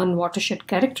depending on watershed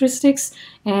characteristics,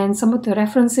 and some of the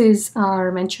references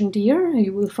are mentioned here.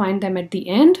 You will find them at the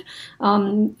end.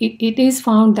 It is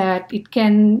found that it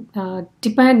can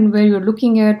depend where you're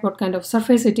looking at, what kind of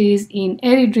surface it is. In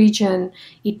arid region,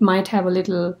 it might have a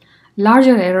little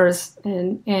larger errors,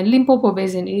 and Limpopo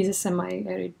Basin is a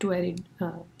semi-arid to arid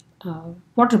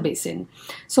water basin.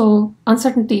 So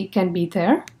uncertainty can be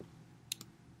there.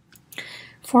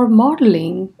 For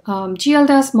modeling,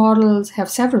 GLDAS models have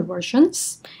several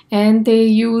versions, and they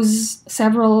use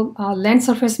several land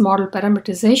surface model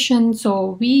parameterization.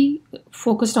 So we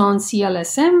focused on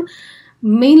CLSM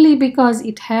mainly because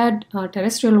it had a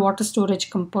terrestrial water storage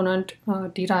component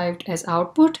derived as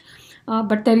output.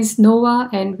 But there is NOAA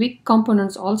and WIC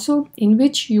components also, in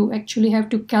which you actually have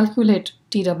to calculate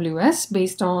TWS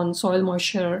based on soil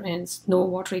moisture and snow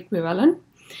water equivalent.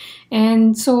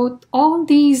 And so all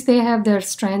these, they have their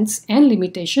strengths and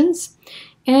limitations,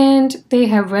 and they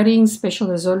have varying spatial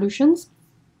resolutions.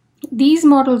 These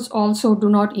models also do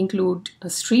not include a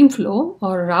stream flow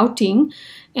or routing,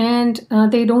 and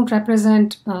they don't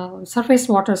represent surface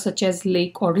water such as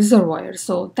lake or reservoir.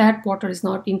 So that water is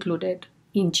not included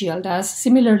in GLDAS.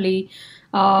 Similarly,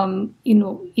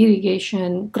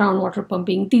 irrigation, groundwater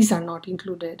pumping, these are not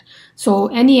included. So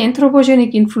any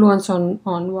anthropogenic influence on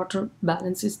water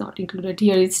balance is not included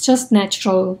here. It's just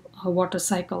natural water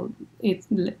cycle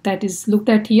that is looked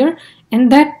at here,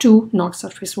 and that too not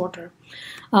surface water.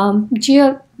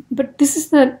 But this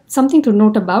is something to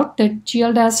note about, that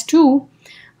GLDAS 2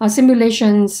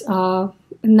 simulations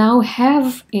now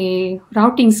have a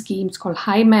routing scheme. It's called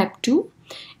HiMap2.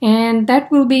 And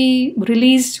that will be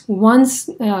released once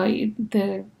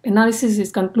the analysis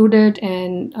is concluded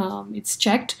and it's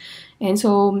checked. And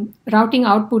so routing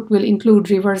output will include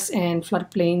rivers and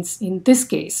floodplains in this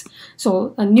case.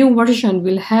 So a new version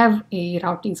will have a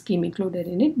routing scheme included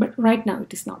in it, but right now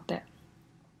it is not there.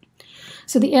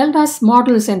 So the LDAS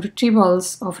models and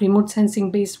retrievals of remote sensing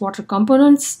based water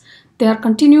components, they are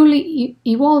continually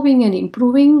evolving and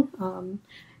improving.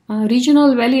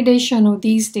 Regional validation of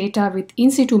these data with in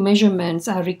situ measurements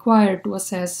are required to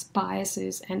assess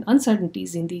biases and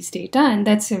uncertainties in these data. And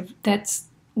that's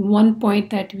one point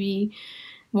that we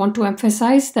want to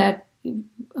emphasize, that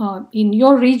in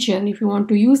your region, if you want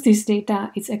to use this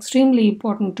data, it's extremely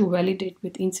important to validate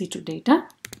with in situ data.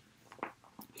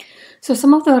 So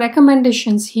some of the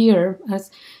recommendations here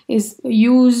is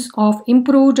use of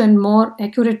improved and more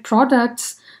accurate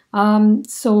products.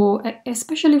 So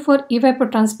especially for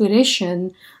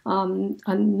evapotranspiration,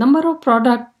 a number of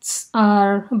products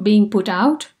are being put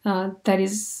out. There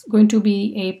is going to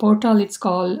be a portal, it's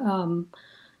called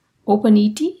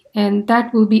OpenET, and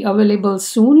that will be available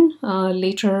soon,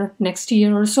 later next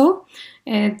year or so.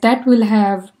 And that will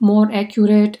have more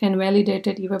accurate and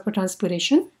validated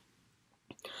evapotranspiration.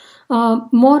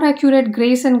 More accurate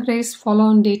GRACE and GRACE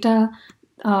follow-on data,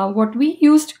 what we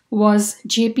used was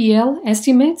JPL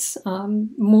estimates,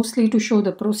 mostly to show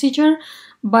the procedure.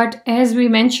 But as we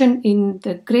mentioned in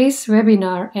the GRACE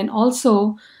webinar, and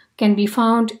also can be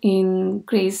found in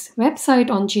GRACE website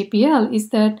on JPL, is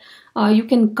that you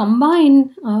can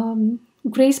combine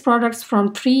GRACE products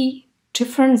from 3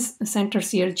 different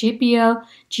centers here: JPL,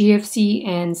 GFC,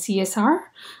 and CSR.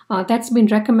 That's been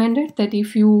recommended that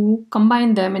if you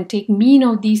combine them and take mean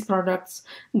of these products,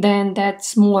 then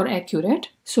that's more accurate.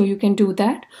 So you can do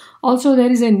that. Also,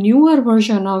 there is a newer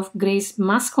version of GRACE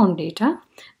MASCON data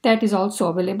that is also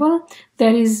available.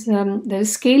 There is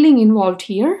scaling involved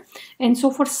here. And so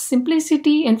for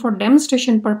simplicity and for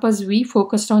demonstration purpose, we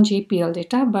focused on JPL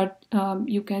data, but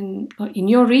you can, in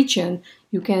your region,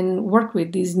 you can work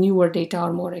with these newer data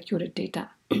or more accurate data.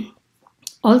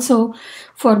 Also,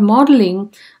 for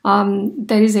modeling,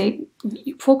 there is a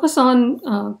focus on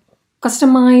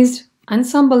customized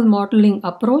ensemble modeling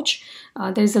approach.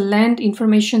 There is a land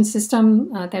information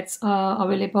system that's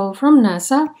available from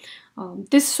NASA.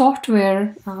 This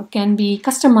software can be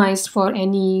customized for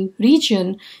any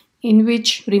region in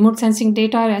which remote sensing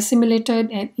data are assimilated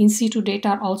and in situ data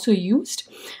are also used.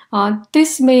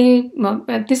 This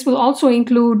will also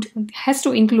has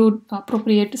to include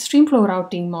appropriate streamflow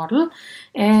routing model,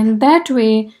 and that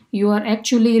way you are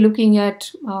actually looking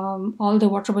at all the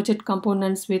water budget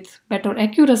components with better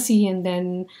accuracy, and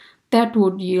then that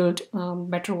would yield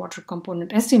better water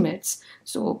component estimates.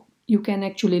 So you can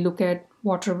actually look at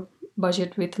water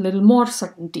budget with a little more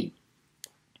certainty.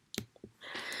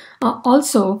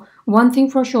 Also, one thing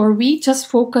for sure, we just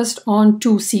focused on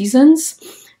 2 seasons.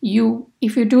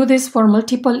 If you do this for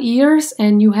multiple years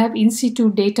and you have in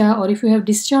situ data, or if you have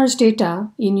discharge data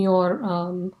in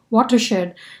your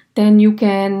watershed, then you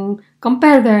can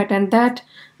compare that, and that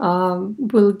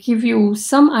will give you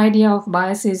some idea of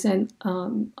biases and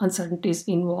uncertainties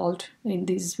involved in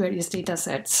these various data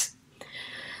sets.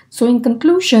 So in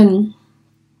conclusion,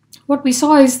 what we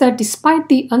saw is that despite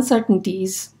the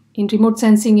uncertainties in remote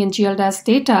sensing and GLDAS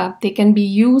data, they can be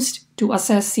used to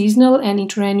assess seasonal and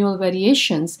interannual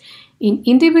variations in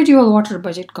individual water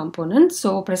budget components.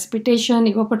 So precipitation,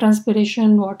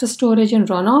 evapotranspiration, water storage, and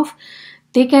runoff,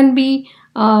 they can be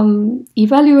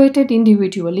evaluated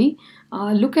individually.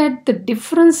 Look at the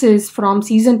differences from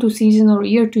season to season or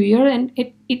year to year, and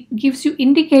it gives you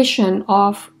indication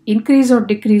of increase or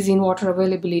decrease in water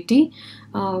availability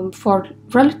for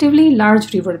relatively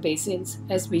large river basins,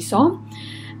 as we saw.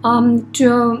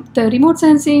 The remote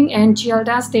sensing and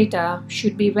GLDAS data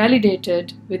should be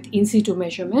validated with in situ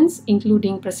measurements,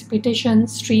 including precipitation,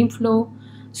 stream flow,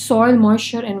 soil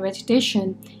moisture, and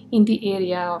vegetation in the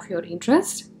area of your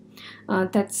interest.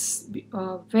 That's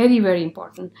very, very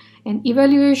important. And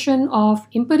evaluation of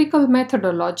empirical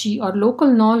methodology or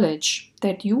local knowledge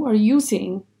that you are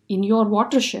using in your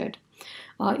watershed.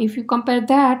 If you compare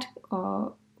that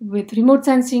with remote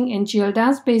sensing and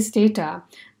GLDAS based data,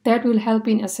 that will help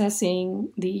in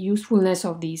assessing the usefulness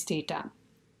of these data.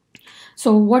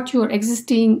 So what your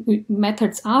existing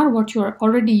methods are, what you are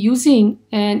already using,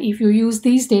 and if you use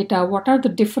these data, what are the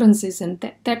differences, and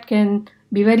that can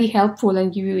be very helpful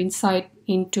and give you insight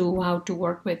into how to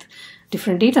work with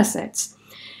different data sets.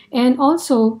 And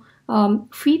also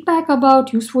feedback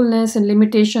about usefulness and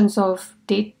limitations of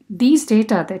these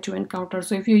data that you encounter.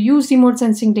 So if you use remote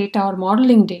sensing data or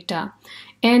modeling data,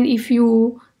 and if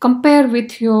you compare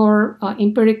with your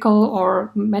empirical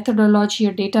or methodology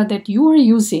or data that you are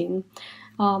using,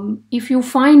 if you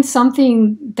find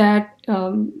something that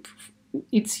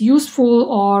it's useful,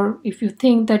 or if you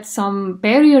think that some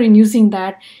barrier in using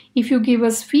that, if you give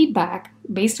us feedback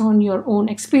based on your own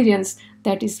experience,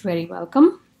 that is very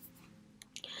welcome.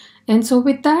 And so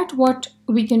with that, what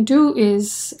we can do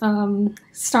is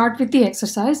start with the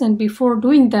exercise. And before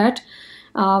doing that,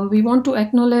 we want to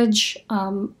acknowledge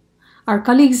our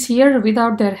colleagues here.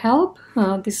 Without their help,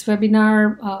 this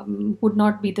webinar would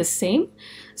not be the same.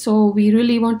 So we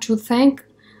really want to thank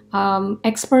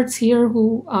experts here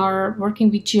who are working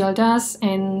with GLDAS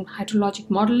and hydrologic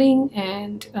modeling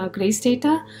and GRACE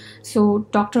data. So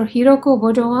Dr. Hiroko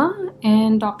Bodoa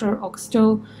and Dr.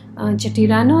 Augusto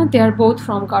Jettirano, they are both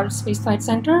from Goddard Space Flight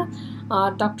Center.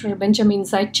 Dr. Benjamin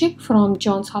Zaitchik from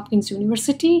Johns Hopkins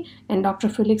University, and Dr.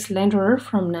 Felix Lenderer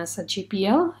from NASA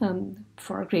JPL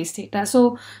for GRACE data.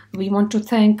 So we want to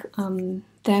thank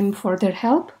them for their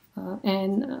help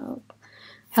and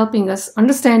helping us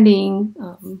understanding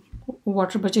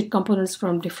water budget components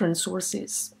from different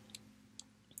sources.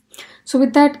 So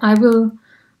with that, I will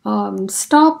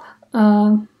stop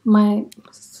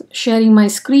sharing my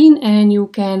screen, and you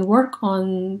can work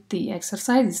on the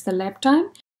exercise. It's the lab time.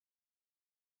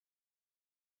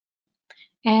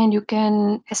 and you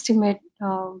can estimate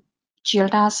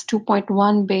GLDAS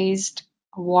 2.1 based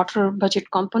water budget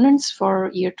components for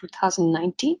year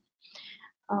 2019.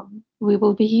 We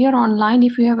will be here online.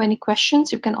 If you have any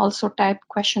questions, you can also type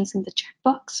questions in the chat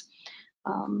box.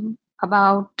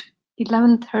 About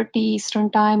 11:30 Eastern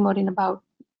time, or in about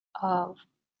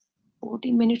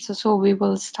 40 minutes or so, we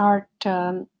will start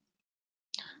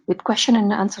with question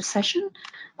and answer session.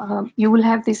 You will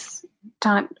have this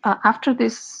time, after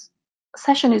this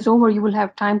session is over, you will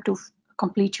have time to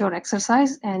complete your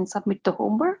exercise and submit the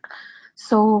homework.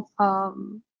 So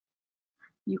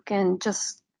you can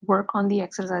just work on the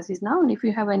exercises now, and if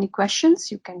you have any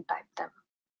questions, you can type them.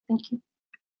 Thank you.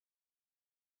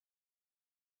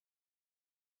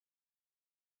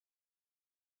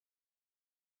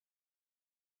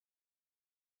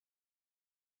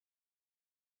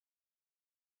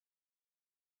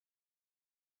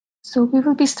 So we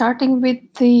will be starting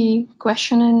with the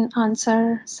question and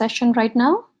answer session right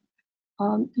now.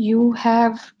 You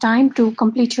have time to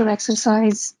complete your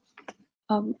exercise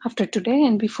after today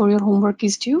and before your homework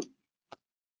is due.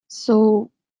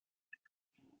 So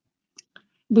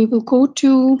we will go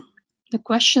to the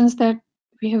questions that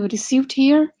we have received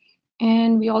here,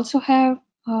 and we also have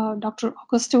Dr.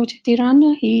 Augusto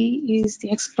Tirana. He is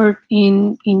the expert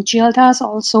in GLDAS,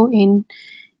 also in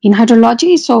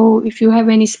hydrology. So if you have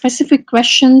any specific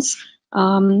questions,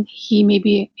 he may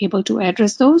be able to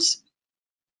address those.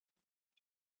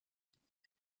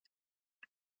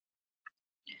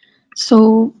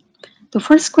 So the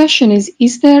first question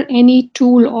is there any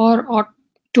tool or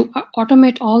to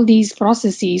automate all these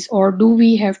processes, or do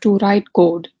we have to write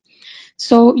code?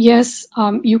 So yes,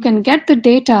 you can get the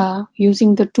data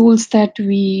using the tools that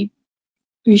we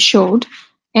showed,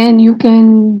 and you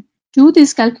can do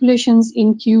these calculations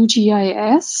in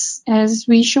QGIS as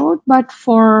we showed, but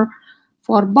for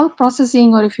bulk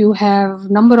processing, or if you have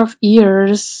number of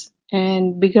years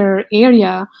and bigger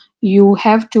area, you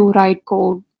have to write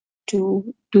code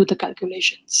to do the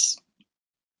calculations.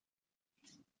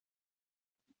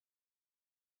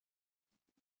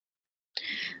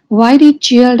 Why did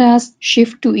GLDAS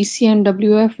shift to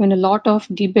ECMWF when a lot of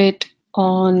debate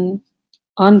on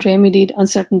unremedied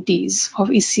uncertainties of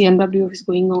ECMWF is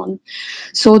going on?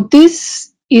 So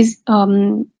this is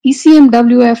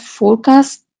ECMWF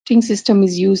forecasting system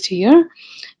is used here,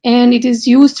 and it is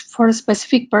used for a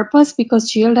specific purpose because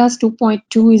GLDAS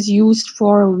 2.2 is used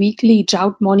for weekly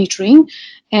drought monitoring,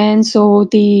 and so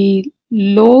the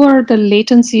lower the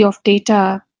latency of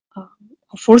data,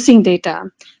 forcing data,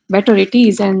 better it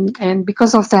is, and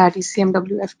because of that,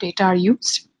 ECMWF data are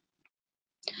used,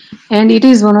 and it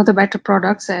is one of the better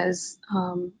products as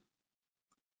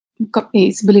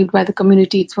it's believed by the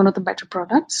community. It's one of the better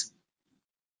products.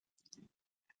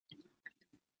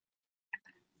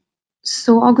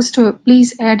 So Augusto,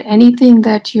 please add anything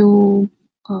that you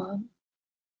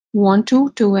want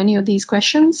to any of these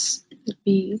questions. It'd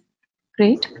be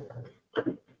great.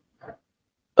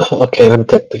 Okay, let me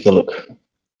take a look.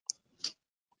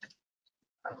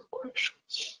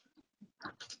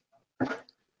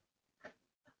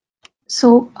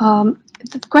 So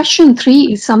the question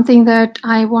 3 is something that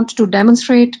I wanted to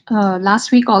demonstrate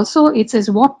last week also. It says,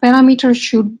 what parameters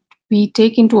should we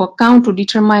take into account to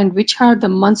determine which are the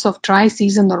months of dry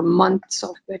season or months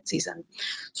of wet season?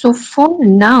 So for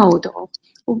now, though,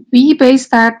 we base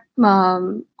that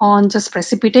on just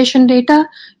precipitation data.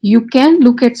 You can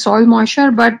look at soil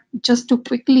moisture, but just to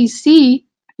quickly see,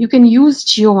 you can use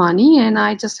Giovanni, and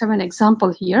I just have an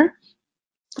example here.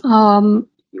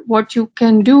 What you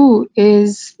can do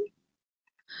is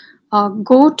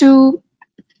go to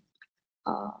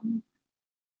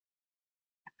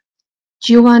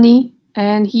Giovanni,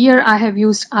 and here I have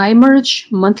used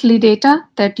iMerge monthly data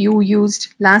that you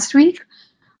used last week.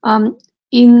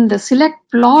 In the select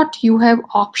plot, you have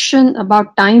option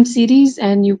about time series,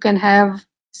 and you can have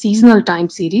seasonal time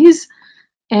series.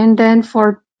 And then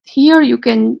for here, you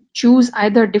can choose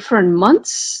either different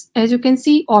months, as you can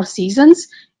see, or seasons,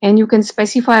 and you can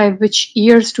specify which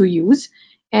years to use.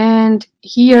 And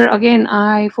here again,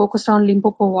 I focused on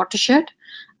Limpopo watershed.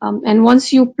 And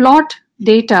once you plot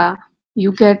data,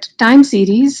 you get time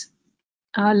series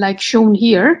like shown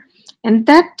here, and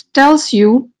that tells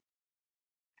you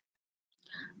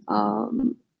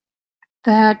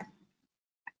that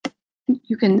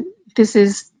you can, this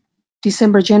is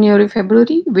December, January,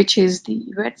 February, which is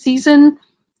the wet season,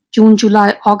 June,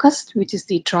 July, August, which is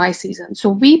the dry season. So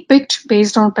we picked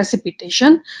based on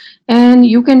precipitation, and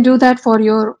you can do that for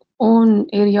your own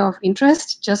area of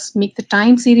interest. Just make the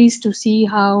time series to see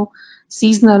how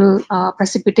seasonal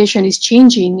precipitation is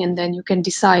changing, and then you can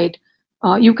decide.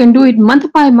 You can do it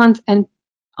month by month and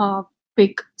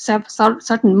pick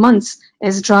certain months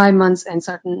as dry months and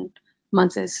certain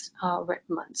months as wet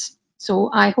months. So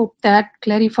I hope that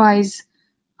clarifies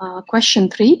question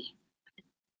 3.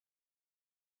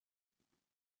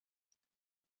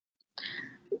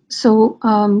 So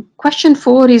question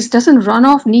 4 is, doesn't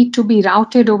runoff need to be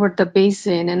routed over the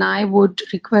basin? And I would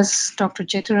request Dr.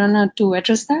 Jetarana to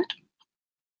address that.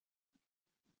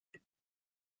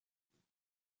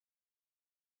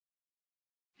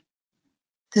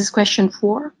 This is question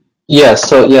 4. Yes.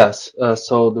 So yes.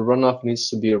 So the runoff needs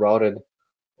to be routed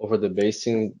over the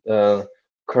basin.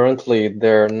 Currently,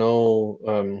 there's no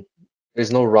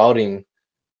routing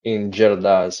in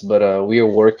GLDAS, but we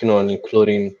are working on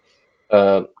including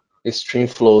stream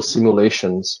flow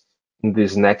simulations in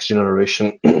this next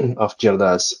generation of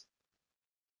GLDAS.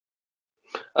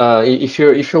 If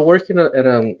you're working at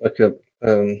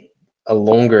a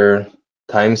longer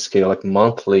time scale, like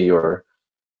monthly or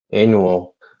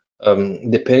annual,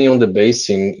 depending on the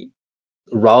basin,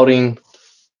 routing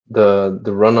the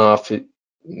runoff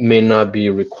may not be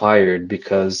required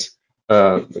because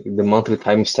the monthly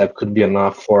time step could be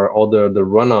enough for all the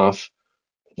runoff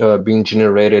being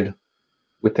generated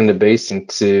within the basin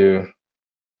to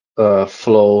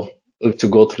flow to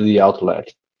go through the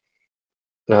outlet.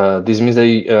 This means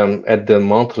that at the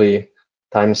monthly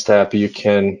time step you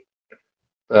can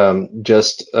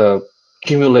just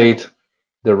accumulate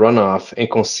the runoff and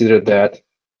consider that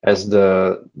as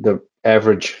the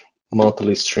average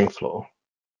monthly stream flow.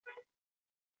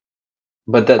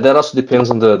 But that also depends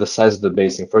on the size of the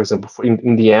basin. For example,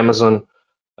 in the Amazon,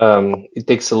 it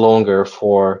takes longer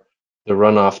for the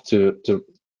runoff to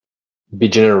be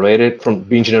generated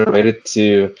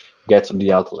to get to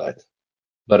the outlet.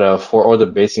 But for other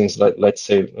basins, let's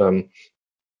say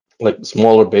like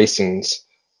smaller basins,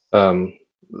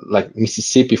 like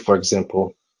Mississippi, for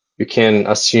example, you can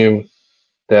assume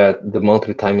that the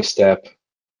monthly time step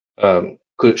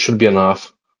should be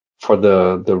enough for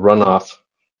the runoff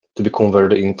to be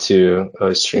converted into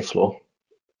stream flow.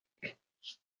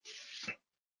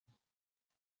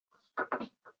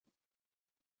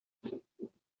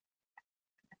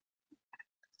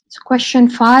 So question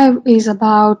 5 is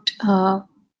about,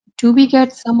 do we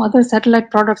get some other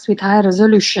satellite products with higher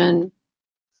resolution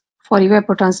for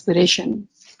evapotranspiration,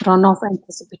 runoff and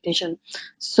precipitation?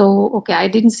 So, okay, I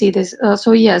didn't see this.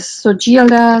 So yes, so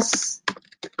GLDAS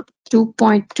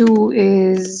 2.2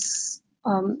 is,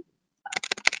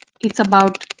 it's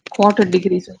about 1/4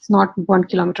 degree, so it's not 1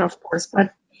 kilometer, of course,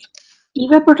 but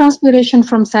evapotranspiration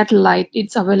from satellite,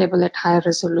 it's available at higher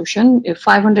resolution,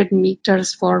 500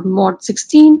 meters for mod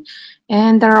 16,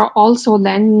 and there are also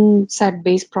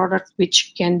Landsat-based products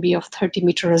which can be of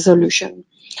 30-meter resolution.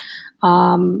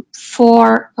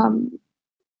 For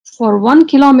 1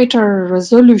 kilometer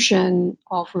resolution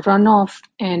of runoff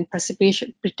and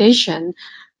precipitation,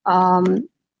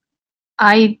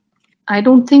 I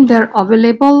don't think they're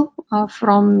available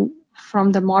from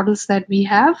the models that we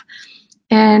have,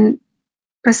 and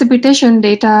precipitation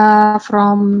data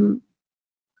from,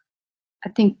 I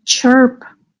think, CHIRP,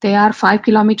 they are 5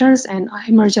 kilometers and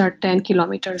iMerge are 10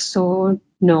 kilometers. So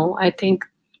no, I think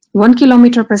 1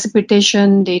 kilometer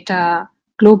precipitation data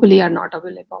globally are not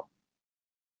available.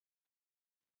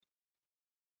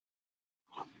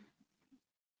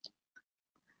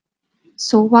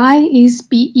 So why is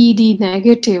PED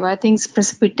negative? I think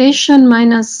precipitation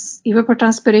minus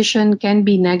evapotranspiration can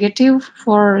be negative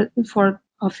for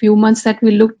a few months that we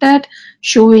looked at,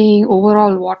 showing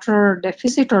overall water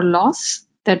deficit or loss,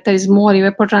 that there is more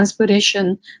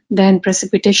evapotranspiration than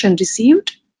precipitation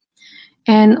received.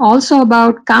 And also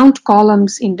about count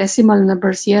columns in decimal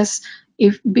numbers. Yes,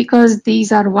 because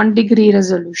these are 1 degree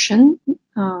resolution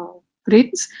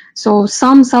grids, so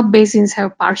some sub-basins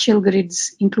have partial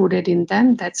grids included in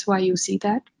them. That's why you see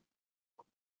that.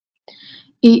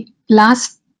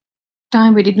 Last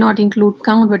time we did not include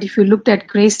count, but if you looked at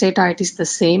GRACE data, it is the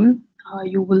same.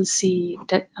 You will see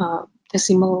that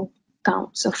decimal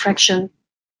counts, a fraction.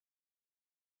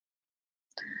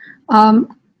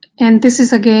 And this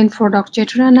is again for Dr.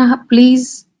 Jetarana.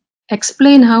 Please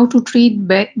explain how to treat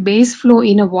base flow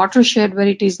in a watershed where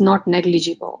it is not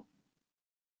negligible.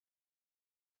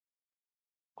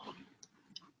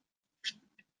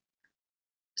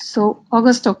 So,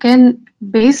 Augusto, can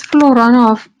base flow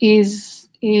runoff is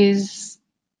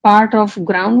part of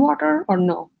groundwater or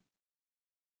no?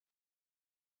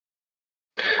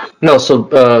 No, so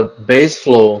base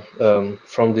flow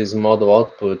from these model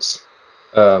outputs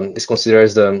is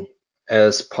considered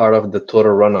as part of the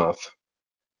total runoff.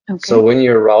 Okay. So when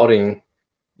you're routing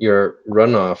your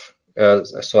runoff,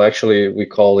 so actually we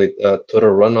call it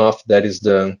total runoff. That is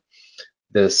the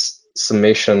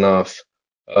summation of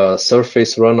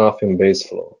surface runoff and base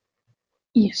flow.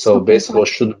 Yes. So Okay. base flow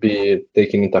should be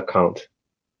taken into account.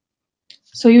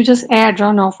 So you just add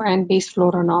runoff and base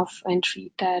flow runoff and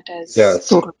treat that as Yes,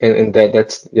 total. and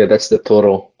that's the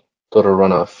total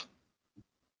runoff.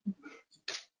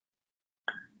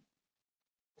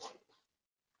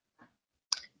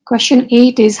 Question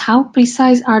 8 is how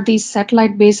precise are these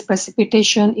satellite-based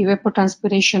precipitation,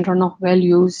 evapotranspiration runoff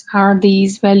values? Are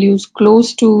these values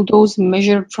close to those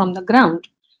measured from the ground?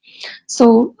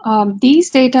 So these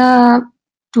data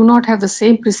do not have the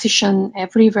same precision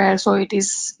everywhere, so it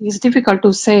is difficult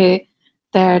to say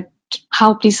that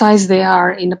how precise they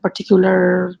are in a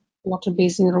particular water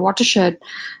basin or watershed.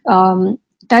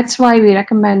 That's why we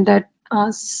recommend that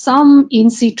some in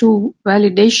situ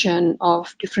validation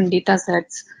of different data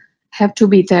sets have to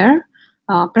be there.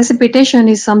 Precipitation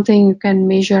is something you can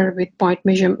measure with point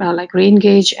measure like rain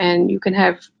gauge, and you can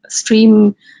have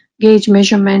stream gauge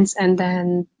measurements, and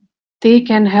then they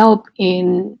can help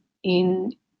in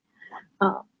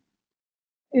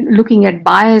looking at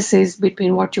biases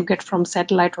between what you get from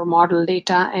satellite or model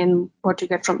data and what you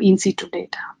get from in situ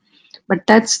data. But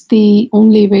that's the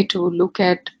only way to look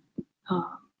at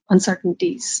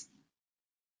uncertainties.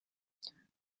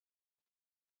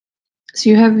 So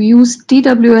you have used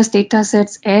TWS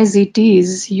datasets as it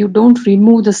is. You don't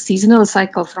remove the seasonal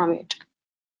cycle from it.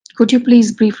 Could you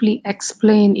please briefly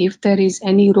explain if there is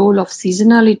any role of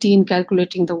seasonality in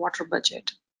calculating the water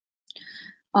budget?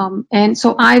 And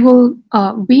so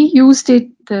we used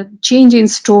it, the change in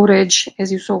storage,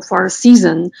 as you saw, for a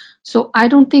season. So I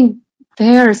don't think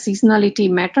their seasonality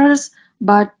matters,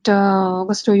 but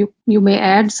Augusto, you may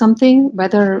add something,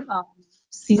 whether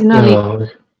seasonality. No,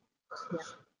 Yeah.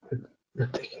 you're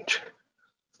taking.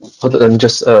 Hold on, I'm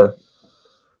just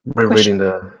rereading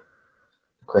the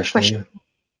question Question. again.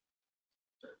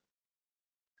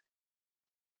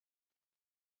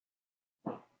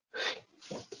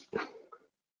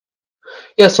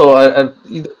 Yeah, so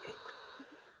you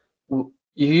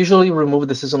usually remove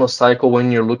the seasonal cycle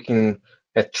when you're looking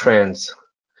at trends.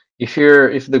 If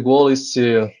the goal is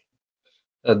to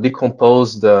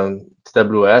decompose the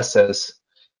TWS as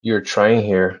you're trying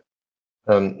here,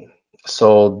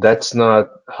 so that's not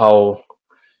how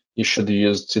you should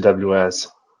use TWS.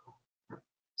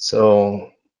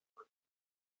 So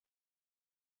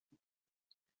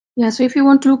Yeah, so if you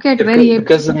want to look at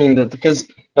because I mean because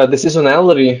the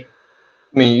seasonality,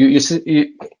 I mean you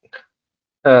see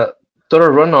total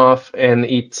runoff and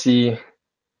ET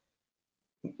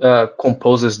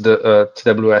composes the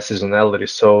TWS seasonality,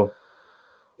 so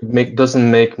it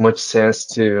doesn't make much sense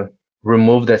to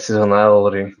remove that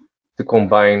seasonality to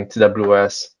combine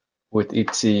TWS with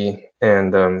ET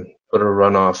and total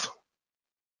runoff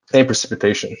and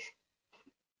precipitation.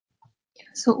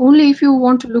 So only if you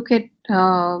want to look at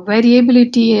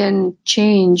variability and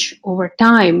change over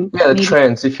time, Yeah, the maybe.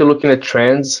 trends. If you're looking at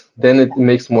trends, then it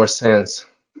makes more sense.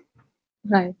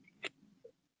 Right.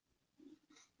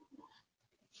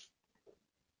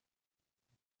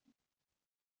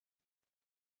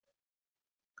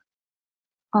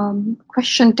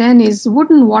 Question 10 is,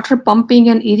 wouldn't water pumping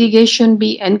and irrigation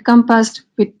be encompassed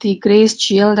with the GRACE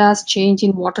GLDAS change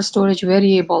in water storage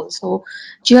variable? So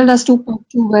GLDAS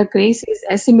 2.2, where GRACE is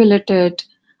assimilated,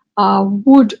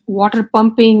 would water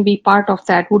pumping be part of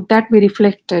that? Would that be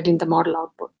reflected in the model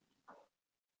output?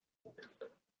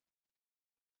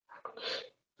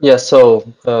 Yeah, so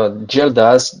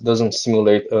GLDAS doesn't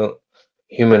simulate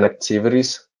human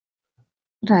activities,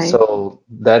 Right. so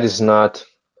that is not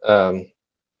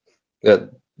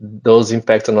those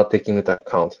impacts are not taken into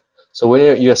account. So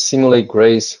when you assimilate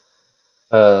GRACE,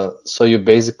 so you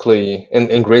basically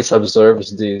and GRACE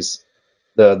observes the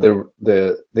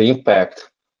impact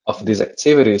of these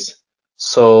activities.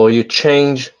 So you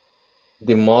change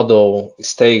the model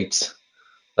states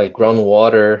like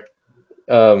groundwater,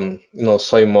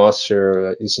 soil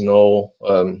moisture, snow,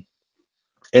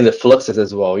 and the fluxes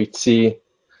as well, ET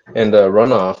and the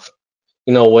runoff,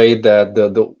 in a way that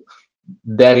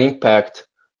that impact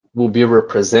will be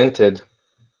represented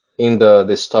in the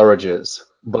storages,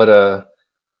 but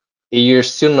you're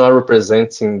still not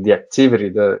representing the activity,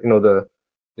 the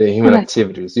human Right.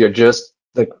 activities. You're just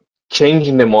like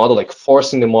changing the model, like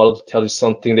forcing the model to tell you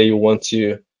something that you want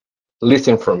to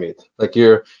listen from it. Like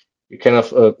you're kind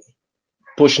of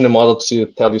pushing the model to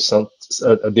tell you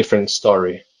a different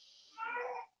story.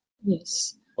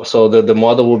 Yes. So the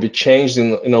model will be changed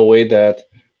in a way that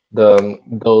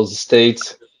those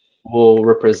states will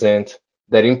represent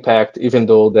that impact, even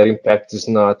though that impact is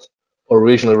not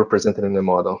originally represented in the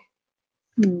model.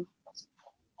 Hmm.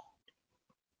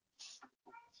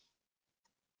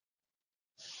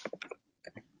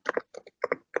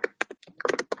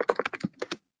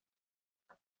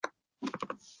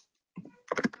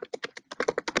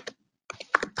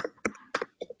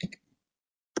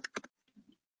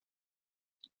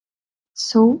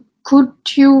 So could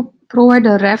you provide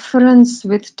a reference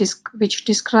with which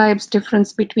describes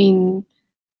difference between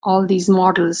all these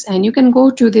models? And you can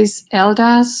go to this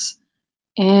GLDAS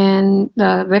and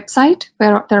the website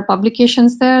where there are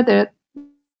publications there.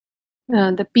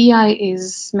 The PI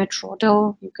is Metro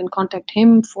Hotel. You can contact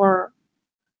him for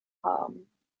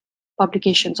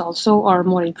publications also or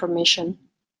more information.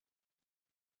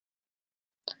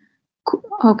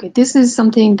 Okay, this is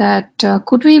something that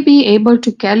could we be able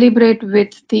to calibrate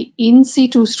with the in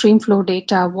situ streamflow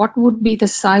data? What would be the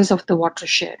size of the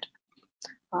watershed?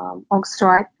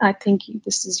 Augusto, I think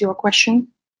this is your question.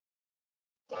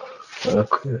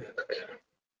 Okay.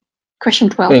 Question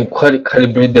 12. And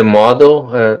calibrate the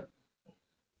model.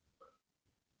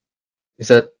 Is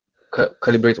that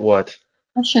calibrate what?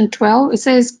 Question 12. It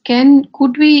says,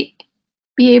 could we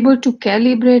be able to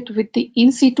calibrate with the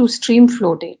in situ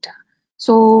streamflow data?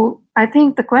 So I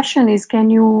think the question is, can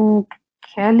you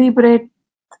calibrate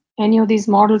any of these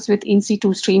models with in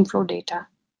situ streamflow data?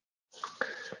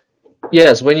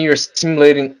 Yes, when you're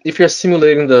simulating, if you're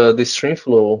simulating the stream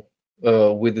flow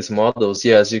with these models,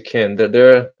 yes, you can.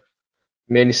 There are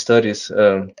many studies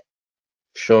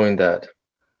showing that,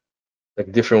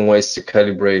 like different ways to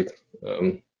calibrate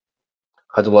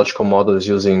hydrological models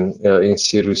using in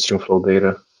situ stream flow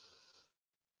data.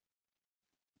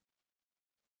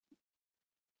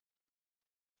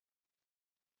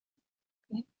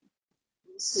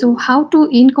 So how to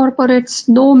incorporate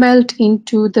snow melt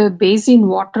into the basin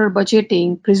water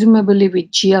budgeting, presumably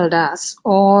with GLDAS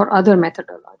or other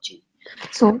methodology?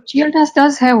 So GLDAS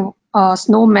does have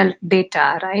snow melt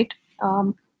data, right?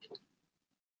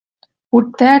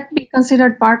 Would that be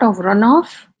considered part of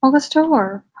runoff, Augusto,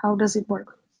 or how does it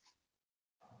work?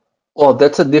 Well,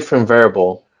 that's a different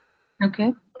variable.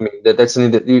 Okay. I mean, that's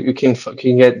you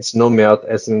can get snow melt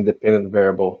as an independent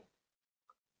variable.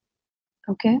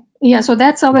 Okay. Yeah, so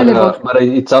that's available. But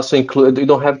it's also included. You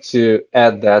don't have to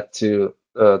add that to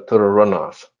total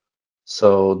runoff.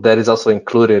 So that is also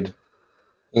included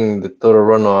in the total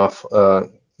runoff,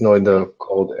 in the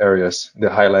cold areas, the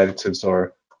high latitudes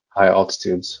or high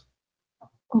altitudes.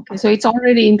 Okay, so it's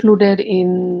already included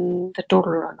in the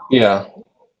total runoff. Yeah,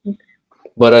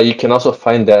 but you can also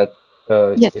find that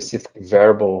Yes. specific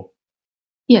variable,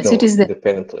 Yes, it is there.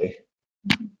 independently.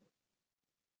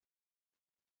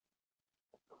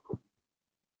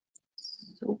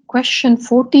 So question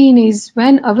 14 is,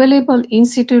 when available in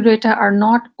situ data are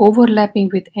not overlapping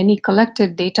with any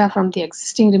collected data from the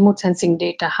existing remote sensing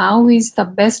data, how is the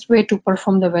best way to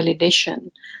perform the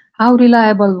validation? How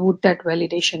reliable would that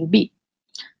validation be?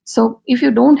 So if you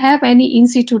don't have any in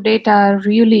situ data,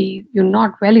 really, you're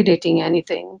not validating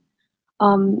anything.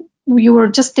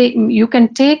 You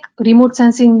can take remote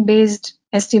sensing based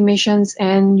estimations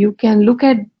and you can look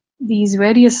at these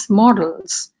various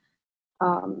models.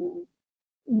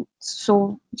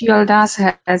 So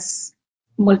GLDAS has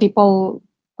multiple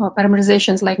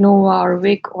parameterizations like NOVA or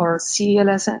WIC or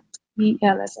CLSN.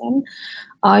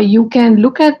 You can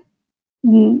look at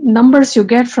numbers you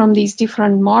get from these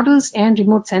different models and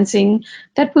remote sensing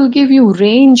that will give you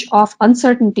range of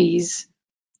uncertainties.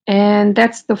 And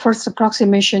that's the first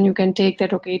approximation you can take,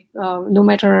 that, okay, no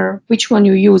matter which one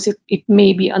you use, it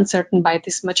may be uncertain by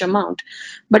this much amount.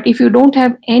 But if you don't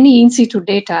have any in situ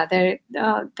data,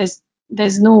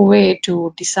 there's no way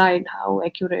to decide how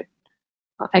accurate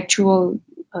actual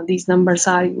these numbers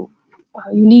are. You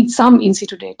need some in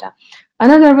situ data.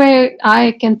 Another way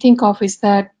I can think of is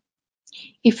that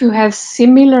if you have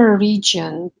similar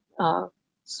region,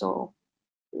 so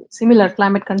similar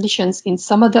climate conditions in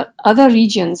some other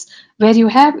regions where you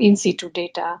have in situ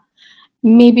data,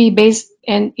 maybe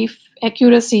and if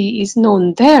accuracy is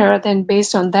known there, then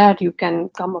based on that you can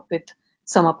come up with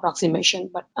some approximation.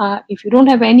 But if you don't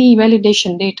have any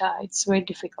validation data, it's very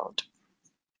difficult.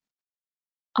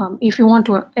 If you want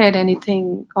to add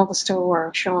anything, Augusto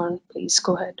or Sean, please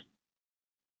go ahead.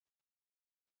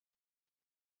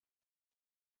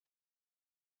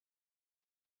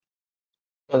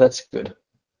 Oh, that's good.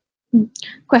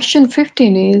 Question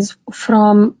 15 is,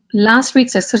 from last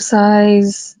week's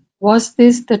exercise, was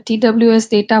this the TWS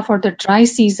data for the dry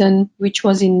season, which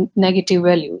was in negative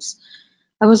values?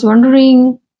 I was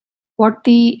wondering what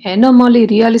the anomaly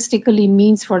realistically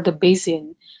means for the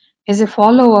basin. As a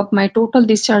follow-up, my total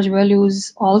discharge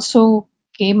values also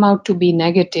came out to be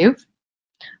negative.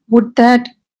 Would that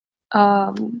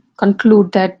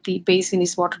conclude that the basin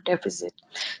is water deficit?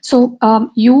 So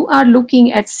you are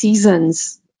looking at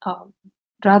seasons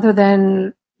rather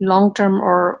than long-term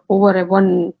or over a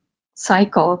one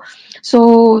cycle.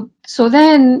 So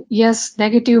then, yes,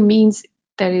 negative means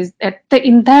there is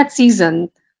in that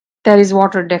season there is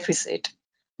water deficit.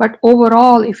 But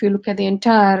overall, if you look at the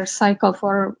entire cycle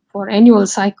for annual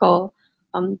cycle,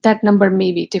 that number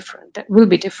may be different, that will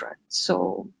be different.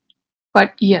 So,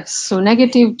 but yes, so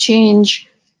negative change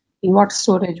in water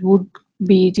storage would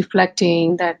be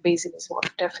reflecting that basin is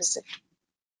water deficit.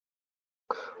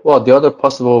 Well, the other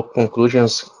possible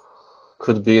conclusions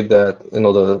could be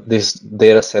that these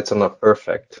data sets are not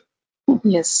perfect.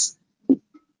 Yes, so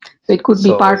it could be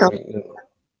So part of.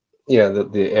 yeah,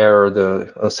 the error,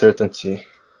 the uncertainty.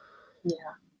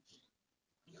 Yeah.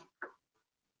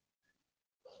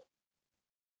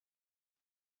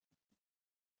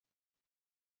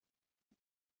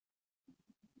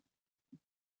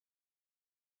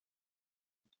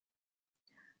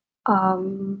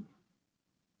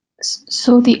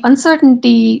 So the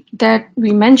uncertainty that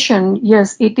we mentioned,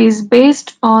 yes, it is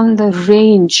based on the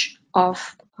range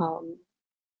of,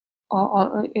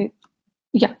 it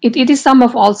is sum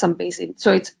of all some basin.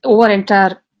 So it's over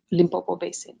entire Limpopo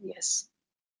basin, yes.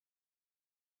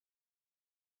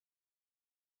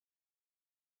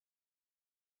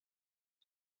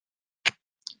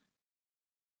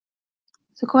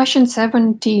 So question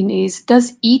 17 is,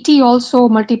 does ET also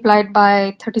multiplied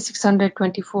by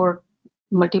 3624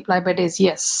 multiplied by days?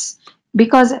 Yes,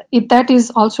 because that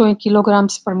is also in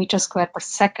kilograms per meter square per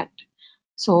second.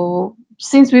 So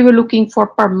since we were looking for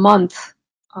per month,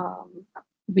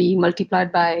 we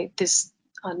multiplied by this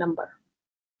number.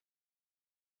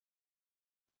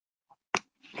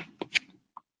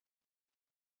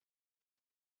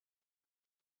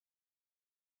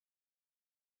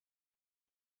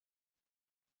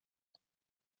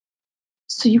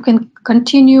 So you can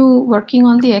continue working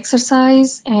on the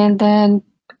exercise and then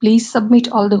please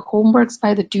submit all the homeworks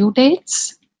by the due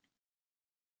dates.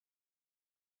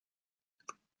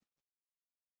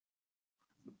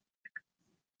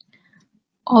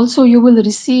 Also, you will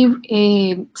receive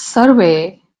a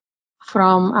survey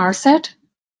from ARSET.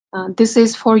 This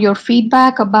is for your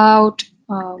feedback about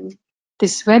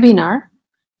this webinar.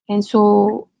 And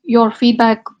so your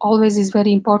feedback always is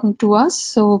very important to us.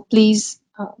 So please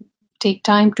take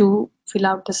time to fill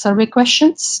out the survey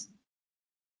questions.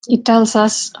 It tells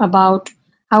us about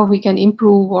how we can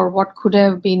improve or what could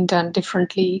have been done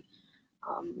differently.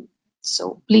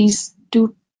 So please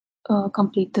do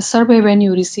complete the survey when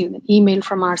you receive an email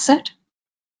from ARSET.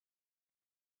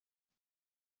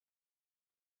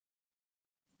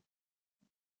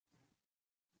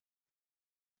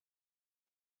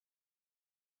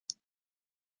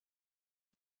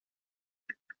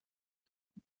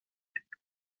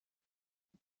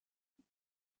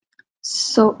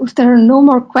 So if there are no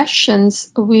more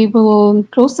questions, we will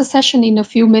close the session in a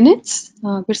few minutes.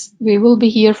 We will be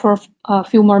here for a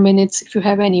few more minutes if you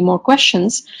have any more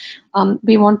questions.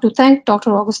 We want to thank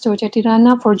Dr. Augusto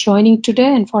Jatirana for joining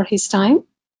today and for his time.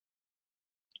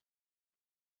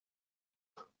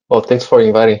 Well, thanks for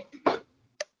inviting. It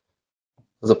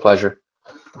was a pleasure.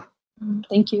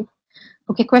 Thank you.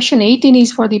 Okay, question 18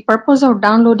 is for the purpose of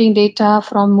downloading data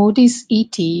from Moody's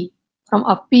ET from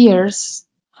appears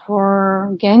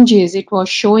for Ganges, it was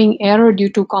showing error due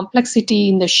to complexity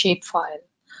in the shapefile.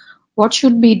 What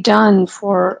should be done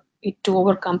for it to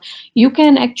overcome? You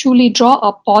can actually draw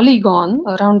a polygon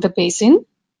around the basin.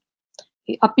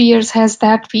 Appears has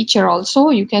that feature also.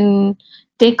 You can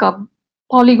take a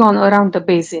polygon around the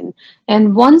basin.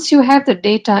 And once you have the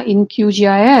data in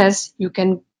QGIS, you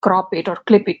can crop it or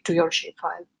clip it to your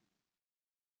shapefile.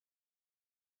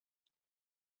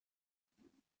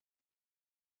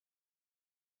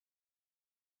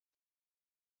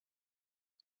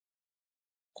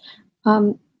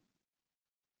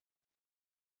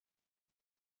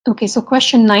 Okay, so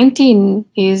question 19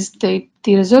 is the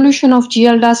resolution of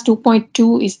GLDAS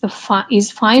 2.2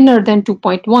 is finer than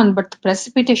 2.1, but the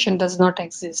precipitation does not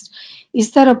exist.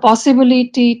 Is there a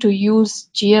possibility to use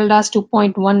GLDAS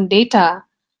 2.1 data?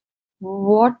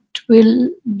 What will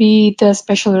be the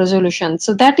special resolution?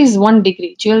 So that is 1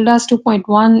 degree. GLDAS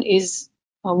 2.1 is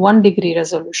a 1 degree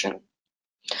resolution.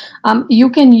 You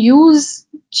can use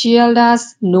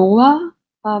GLDAS NOAA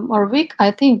or WIC.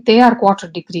 I think they are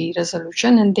 1/4 degree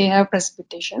resolution and they have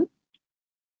precipitation.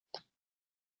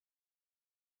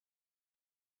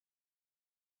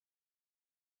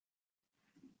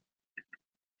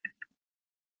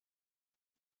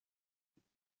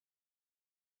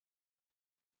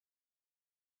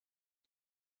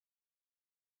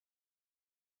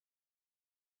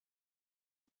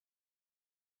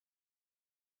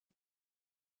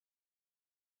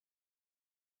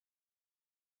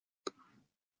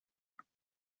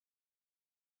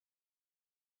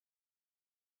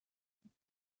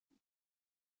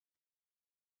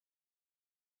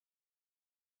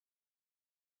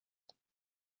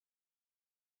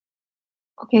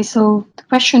 Okay, so the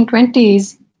question 20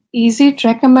 is it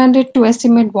recommended to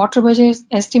estimate water budget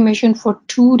estimation for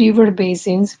 2 river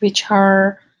basins, which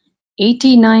are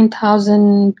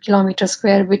 89,000 kilometers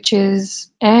square, which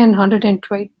is, and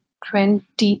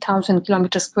 120,000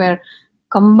 kilometers square,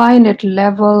 combined at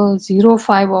level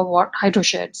 0.5 of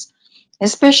hydrosheds,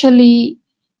 especially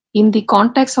in the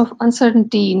context of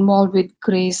uncertainty involved with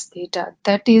GLDAS data?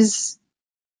 That is,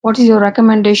 what is your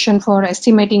recommendation for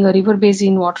estimating a river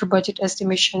basin water budget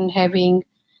estimation having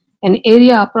an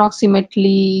area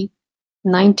approximately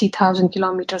 90,000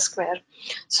 kilometers square?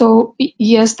 So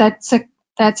yes, that's a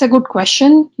good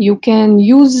question. You can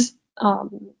use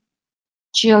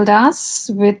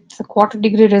GLDAS with quarter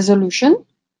degree resolution,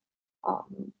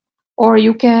 or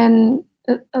you can.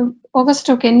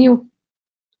 Augusto, can you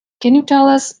tell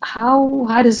us how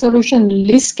high resolution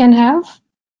LIS can have?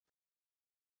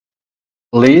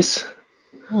 LIS.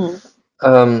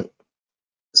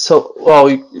 So, well,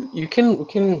 you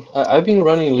can. I've been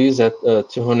running LIS at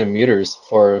 200 meters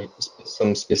for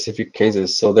some specific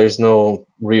cases, so there's no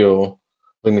real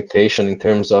limitation in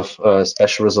terms of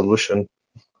special resolution.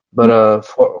 But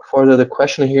for the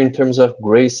question here in terms of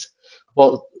grace,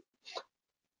 well,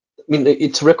 I mean,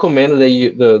 it's recommended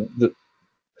that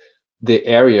the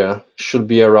area should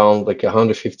be around like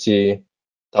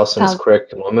 150,000 square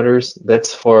kilometers.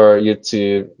 That's for you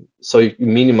to, so you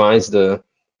minimize the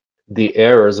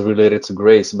errors related to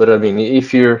grace. But I mean,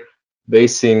 if your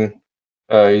basin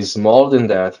is smaller than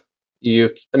that, I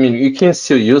mean, you can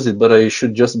still use it, but you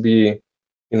should just be,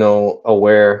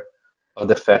 aware of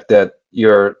the fact that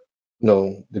the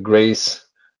grace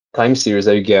time series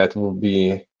that you get won't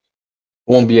be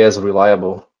as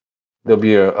reliable. There'll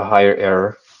be a higher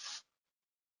error.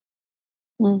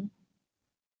 I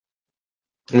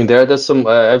mean, there's some,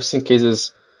 I've seen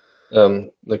cases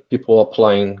like people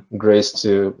applying grace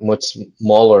to much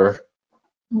smaller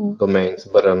domains,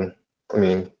 but I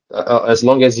mean, as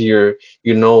long as you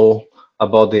know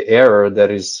about the error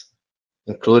that is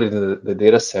included in the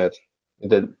data set,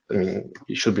 that, I mean,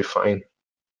 you should be fine.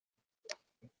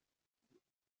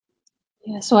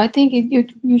 Yeah, so I think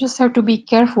you just have to be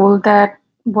careful that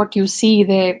what you see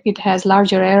there, it has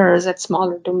larger errors at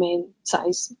smaller domain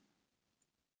size.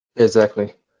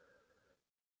 Exactly.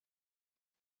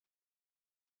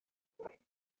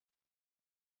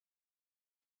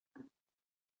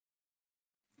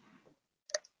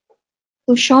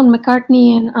 So Sean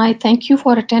McCartney and I thank you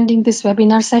for attending this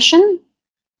webinar session.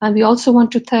 And we also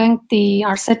want to thank the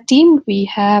ARSET team. We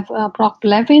have Brock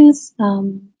Blevins,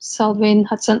 Selwyn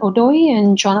Hudson-Odoi,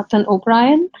 and Jonathan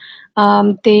O'Brien.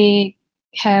 They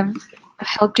have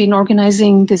helped in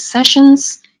organizing these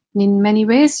sessions in many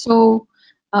ways. So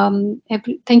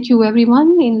thank you,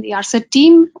 everyone in the ARSET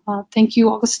team. Thank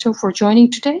you, Augusto, for joining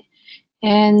today.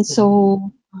 And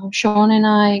so Sean and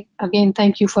I, again,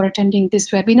 thank you for attending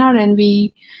this webinar, and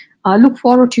we look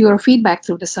forward to your feedback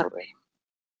through the survey.